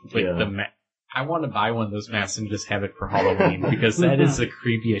creepy with the I want to buy one of those masks and just have it for Halloween, because that is the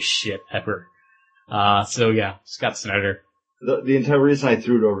creepiest shit ever. So yeah, Scott Snyder. The entire reason I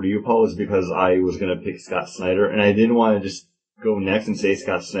threw it over to you, Paul, is because I was going to pick Scott Snyder, and I didn't want to just go next and say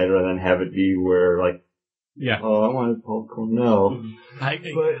Scott Snyder and then have it be where, like, I wanted Paul Cornell.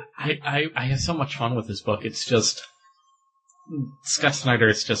 I have so much fun with this book. It's just, Scott Snyder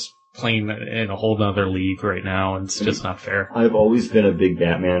is just playing in a whole other league right now, and it's just not fair. I've always been a big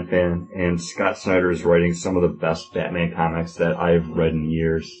Batman fan, and Scott Snyder is writing some of the best Batman comics that I've read in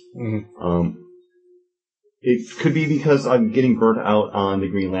years. Mm-hmm. It could be because I'm getting burnt out on the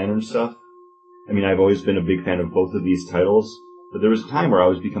Green Lantern stuff. I mean, I've always been a big fan of both of these titles, but there was a time where I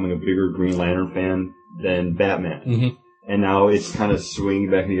was becoming a bigger Green Lantern fan than Batman. Mm-hmm. And now it's kind of swinging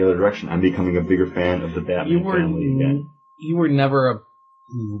back in the other direction. I'm becoming a bigger fan of the Batman family again. You were never a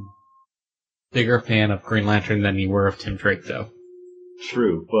bigger fan of Green Lantern than you were of Tim Drake, though.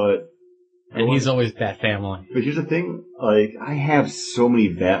 True, but... And he's always Bat Family. But here's the thing, like, I have so many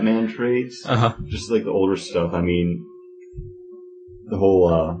Batman trades. Just like the older stuff. I mean, the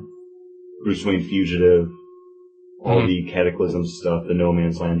whole, Bruce Wayne Fugitive, all the Cataclysm stuff, the No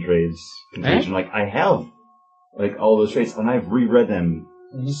Man's Land trades, Contagion. Like, I have, like, all those trades, and I've reread them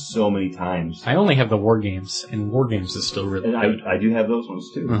so many times. I only have the War Games, and War Games is still really good. I do have those ones,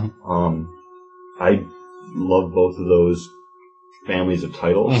 too. I love both of those families of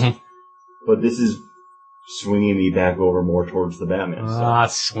titles. But this is swinging me back over more towards the Batman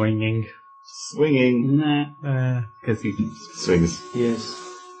stuff. Swinging. Because he swings. Yes.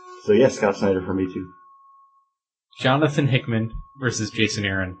 So yeah, Scott Snyder for me too. Jonathan Hickman versus Jason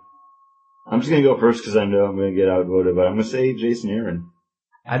Aaron. I'm just going to go first because I know I'm going to get outvoted, but I'm going to say Jason Aaron.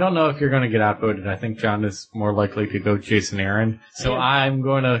 I don't know if you're going to get outvoted. I think John is more likely to go Jason Aaron. So I'm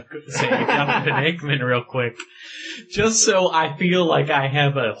going to say Jonathan Hickman real quick. Just so I feel like I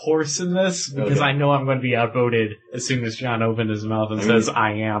have a horse in this, because I know I'm going to be outvoted as soon as John opens his mouth and says,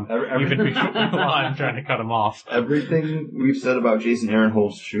 I am. Even while I'm trying to cut him off. Everything we've said about Jason Aaron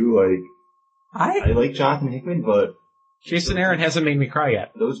holds true. Like, I like Jonathan Hickman, but... Jason Aaron hasn't made me cry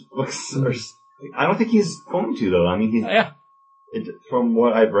yet. Those books are... I don't think he's going to, though. I mean, he's... Yeah. From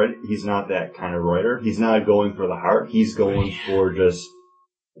what I've read, he's not that kind of writer. He's not going for the heart. He's going for just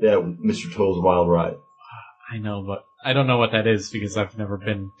that Mr. Toad's Wild Ride. I know, but I don't know what that is because I've never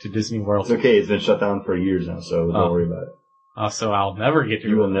been to Disney World. It's okay. It's been shut down for years now, so don't worry about it. So I'll never get to.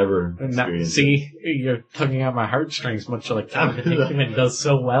 You will never experience See, you're tugging at my heartstrings, much like Jonathan Hickman does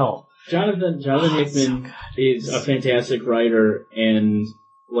so well. Jonathan Hickman is a fantastic writer, and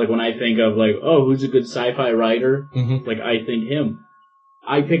like when I think of like, oh, who's a good sci-fi writer? Like I think him.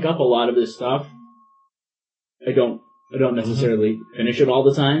 I pick up a lot of his stuff. I don't necessarily finish it all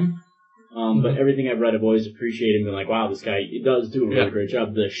the time. But everything I've read, I've always appreciated and been like, wow, this guy does do a really great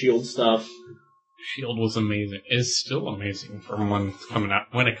job. The S.H.I.E.L.D. stuff. S.H.I.E.L.D. was amazing. It's still amazing from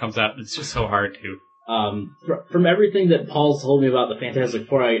when it comes out. It's just so hard to. From everything that Paul's told me about the Fantastic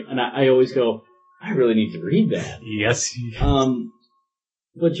Four, I always go, I really need to read that. Yes.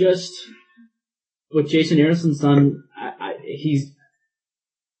 But just what Jason Aaron's done,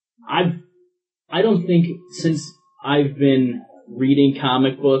 I don't think since I've been reading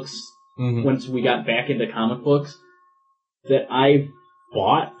comic books, once we got back into comic books, that I've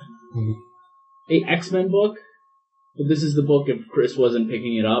bought a X-Men book. But this is the book if Chris wasn't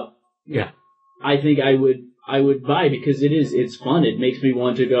picking it up. Yeah. I think I would buy because it's fun. It makes me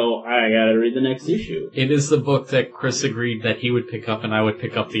want to go, I gotta read the next issue. It is the book that Chris agreed that he would pick up, and I would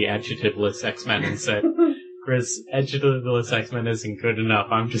pick up the adjectiveless X-Men and said, Chris, adjectiveless X-Men isn't good enough.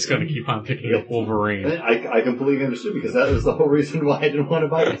 I'm just going to keep on picking up Wolverine. I completely understood, because that was the whole reason why I didn't want to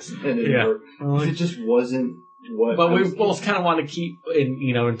buy X-Men anymore. Yeah. It just wasn't what But we both kind of want to keep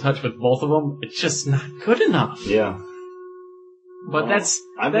in touch with both of them. It's just not good enough. Yeah. But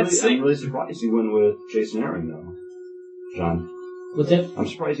I'm really surprised you went with Jason Aaron, though, John. What's that? I'm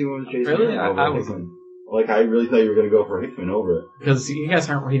surprised you went with Jason Really? Aaron over Hickman. Like, I really thought you were going to go for Hickman over it. Because you guys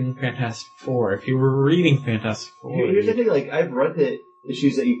aren't reading Fantastic Four. If you were reading Fantastic Four... Here's the thing, like, I've read the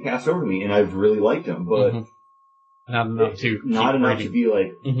issues that you passed over to me, and I've really liked them, but... Not enough to be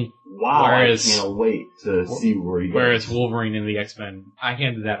like, wow, I can't wait to see where you go. Whereas Wolverine and the X-Men, I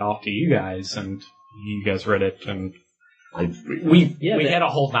handed that off to you guys, and you guys read it, and... We had a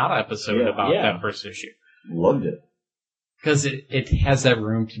whole Nada episode about that first issue. Loved it. Because it has that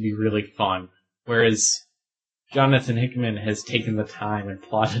room to be really fun. Whereas Jonathan Hickman has taken the time and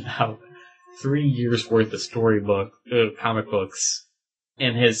plotted out 3 years worth of comic books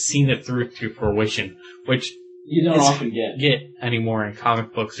and has seen it through to fruition, which you don't often get anymore in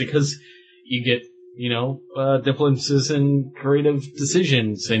comic books, because you get, differences in creative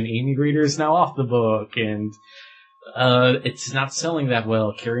decisions, and Amy Reeder is now off the book, and it's not selling that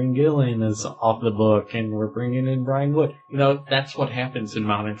well. Kieran Gillen is off the book, and we're bringing in Brian Wood. That's what happens in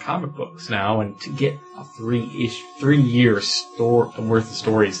modern comic books now, and to get a 3 years worth of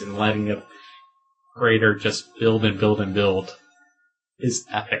stories and letting a creator just build and build and build is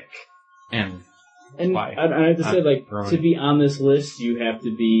epic. And I have to say, to be on this list, you have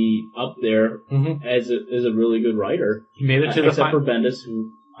to be up there as a really good writer. He made it to except for Bendis,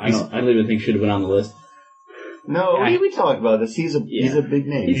 who I don't even think should have been on the list. No, we talked about this. He's a big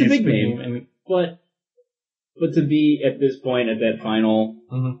name. He's a big name, but to be at this point at that final,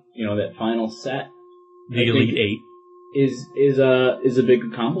 that final set, the Elite Eight is a big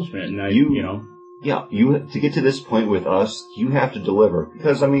accomplishment. And to get to this point with us, you have to deliver,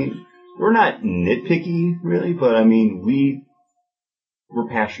 because we're not nitpicky really, but we're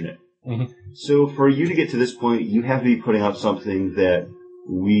passionate. So for you to get to this point, you have to be putting out something that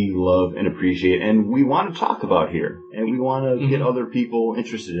we love and appreciate, and we want to talk about here, and we want to get other people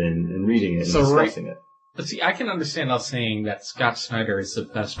interested in reading it and discussing it. But see, I can understand us saying that Scott Snyder is the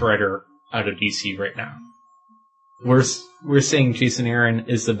best writer out of DC right now. We're saying Jason Aaron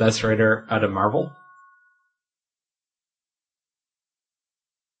is the best writer out of Marvel.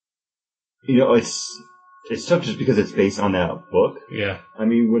 It's tough just because it's based on that book. Yeah.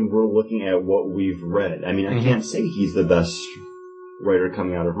 When we're looking at what we've read, I can't say he's the best writer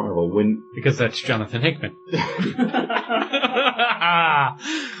coming out of Marvel because that's Jonathan Hickman.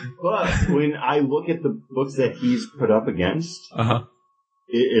 But when I look at the books that he's put up against,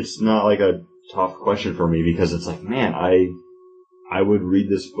 it's not like a tough question for me, because it's like, man, I would read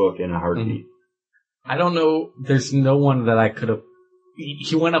this book in a heartbeat. I don't know. There's no one that I could have.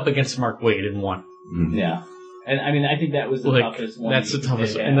 He went up against Mark Waid and won. Yeah. And I think that was the toughest one. That's the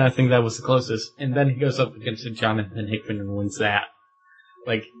toughest one, and I think that was the closest. And then he goes up against Jonathan Hickman and wins that.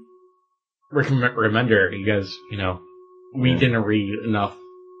 Like, Rick Remender, you guys, we didn't read enough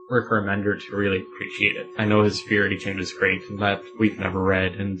Rick Remender to really appreciate it. I know his Fury Chain is great, and that we've never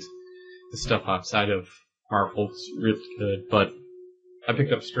read, and the stuff outside of Marvel's really good, but I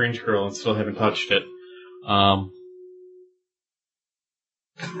picked up Strange Girl and still haven't touched it.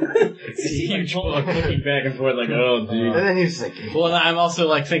 It's a huge book, looking back and forth like, oh, dude. And then he's like... Well, I'm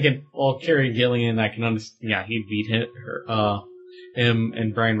also thinking, Carrie Gillian, I can understand, he'd beat him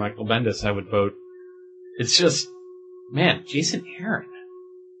and Brian Michael Bendis, I would vote. It's just, man, Jason Aaron.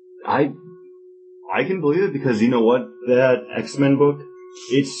 I can believe it, because you know what? That X-Men book,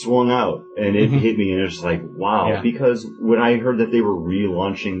 it swung out, and it hit me, and it was like, wow. Yeah. Because when I heard that they were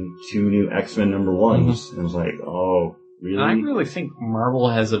relaunching 2 new X-Men number 1s, I was like, oh, really? I really think Marvel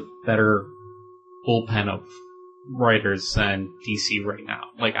has a better bullpen of writers than DC right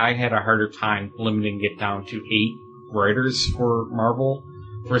now. Like, I had a harder time limiting it down to 8 writers for Marvel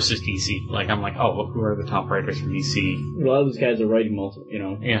versus DC. Like, I'm like, who are the top writers for DC? A lot of those guys are writing multiple,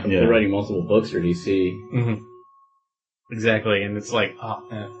 they're writing multiple books for DC. Exactly, and it's like,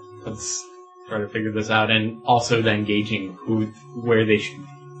 let's try to figure this out, and also then gauging where they should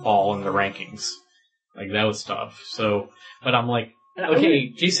fall in the rankings. Like, that was tough. So, but I'm like, okay,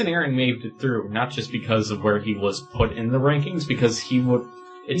 Jason Aaron made it through, not just because of where he was put in the rankings, because he would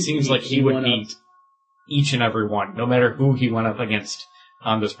beat each and every one. No matter who he went up against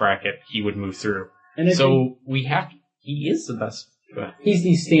on this bracket, he would move through. And he is the best. He's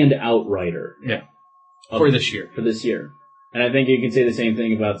the standout writer. Yeah. For this year. For this year. And I think you can say the same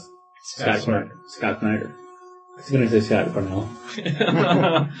thing about Scott Snyder. I was going to say Scott Cornell.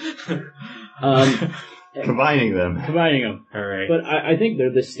 Combining them. All right. But I think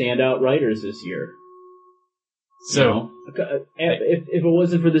they're the standout writers this year. So, if it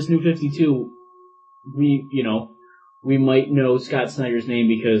wasn't for this New 52, we might know Scott Snyder's name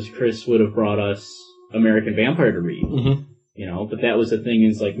because Chris would have brought us American Vampire to read. Mm-hmm. But that was the thing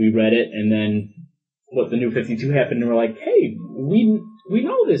is like we read it and then the New 52 happened and we're like, hey, we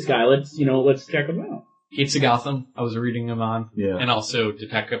know this guy. Let's check him out. Gates of Gotham, I was reading him on. Yeah. And also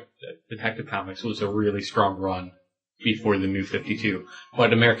Detective Comics was a really strong run before the New 52.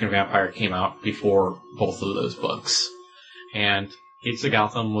 But American Vampire came out before both of those books. And Gates of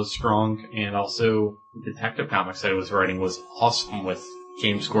Gotham was strong, and also Detective Comics that I was writing was awesome with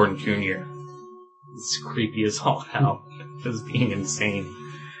James Gordon Jr. It's creepy as all hell. Just being insane.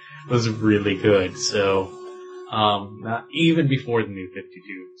 It was really good. So, not even before the New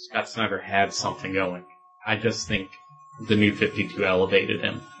 52, Scott Snyder had something going. I just think the New 52 elevated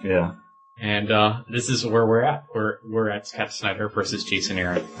him. Yeah. And this is where we're at. We're at Scott Snyder versus Jason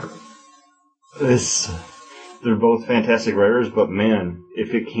Aaron. They're both fantastic writers, but man,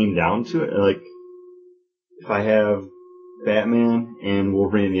 if it came down to it, like, if I have Batman and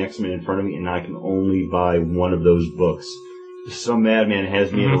Wolverine and the X-Men in front of me and I can only buy one of those books, some madman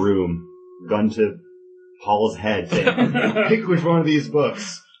has me in a room, gun to Paul's head, saying, pick which one of these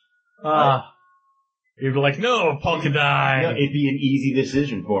books. You'd be like, no, Paul can die. No, it'd be an easy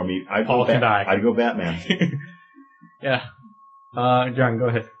decision for me. Paul can die. I'd go Batman. Yeah. John, go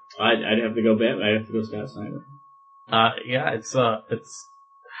ahead. I'd have to go Batman. I'd have to go Scott Snyder. Yeah, it's,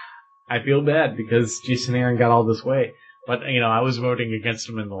 I feel bad because Jason Aaron got all this way. But, I was voting against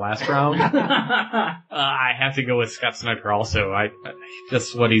him in the last round. I have to go with Scott Snyder also.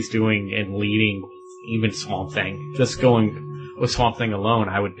 Just what he's doing and leading even Swamp Thing. Just going with Swamp Thing alone,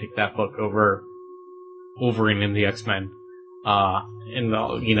 I would pick that book over Wolverine and the X-Men.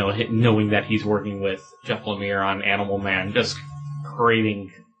 Knowing that he's working with Jeff Lemire on Animal Man, just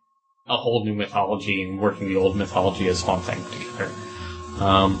creating a whole new mythology and working the old mythology as Swamp Thing together.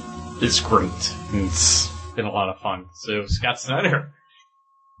 It's great. It's been a lot of fun. So, Scott Snyder.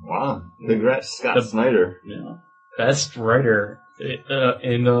 Wow. Congrats, Scott Snyder. Yeah. Best writer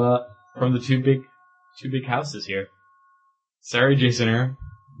from the two big houses here. Sorry, Jason Aaron.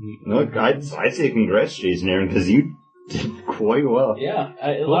 No, I'd say congrats, Jason Aaron, because you did quite well. Yeah,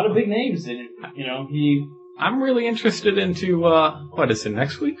 a lot of big names in it. I'm really interested into, what is it,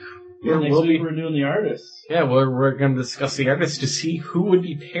 next week? Yeah, next week we're doing the artists. Yeah, we're going to discuss the artists to see who would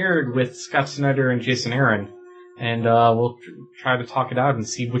be paired with Scott Snyder and Jason Aaron. And we'll try to talk it out and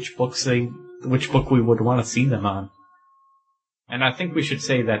see which book we would want to see them on. And I think we should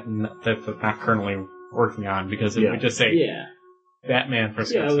say that they're not currently working on, because if we just say Batman for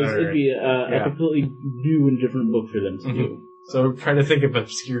Scott Snyder. It'd be a completely new and different book for them to do. So try to think of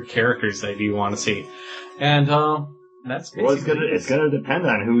obscure characters that you want to see. And that's basically... Well, it's gonna depend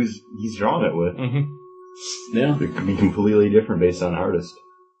on who he's drawing it with. Mm-hmm. Yeah. It could be completely different based on artist.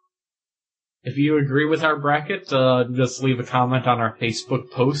 If you agree with our bracket, just leave a comment on our Facebook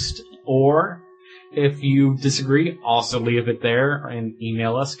post, or if you disagree, also leave it there and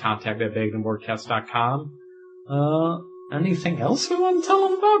email us, contact@bagdenboardcast.com. Anything else we want to tell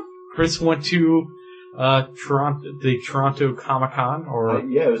them about? Chris went to the Toronto Comic-Con, or...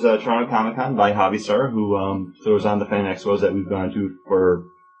 it was Toronto Comic-Con by Hobby Star, who throws on the fan expos that we've gone to for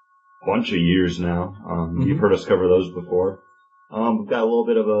a bunch of years now. You've heard us cover those before. We've got a little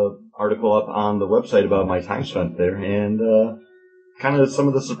bit of an article up on the website about my time spent there, and kind of some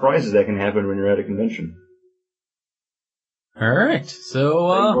of the surprises that can happen when you're at a convention. Alright, so...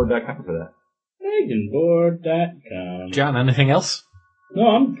 Bagdenboard.com for that. Bagdenboard.com. John, anything else? No,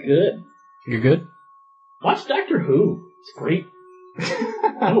 I'm good. You're good? Watch Doctor Who. It's great.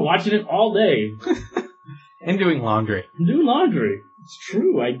 I've been watching it all day. And doing laundry. I'm doing laundry. It's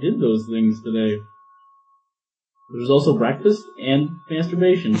true, I did those things today. There was also breakfast and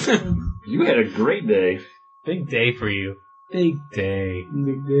masturbation. You had a great day. Big day for you. Big day.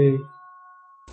 Big day.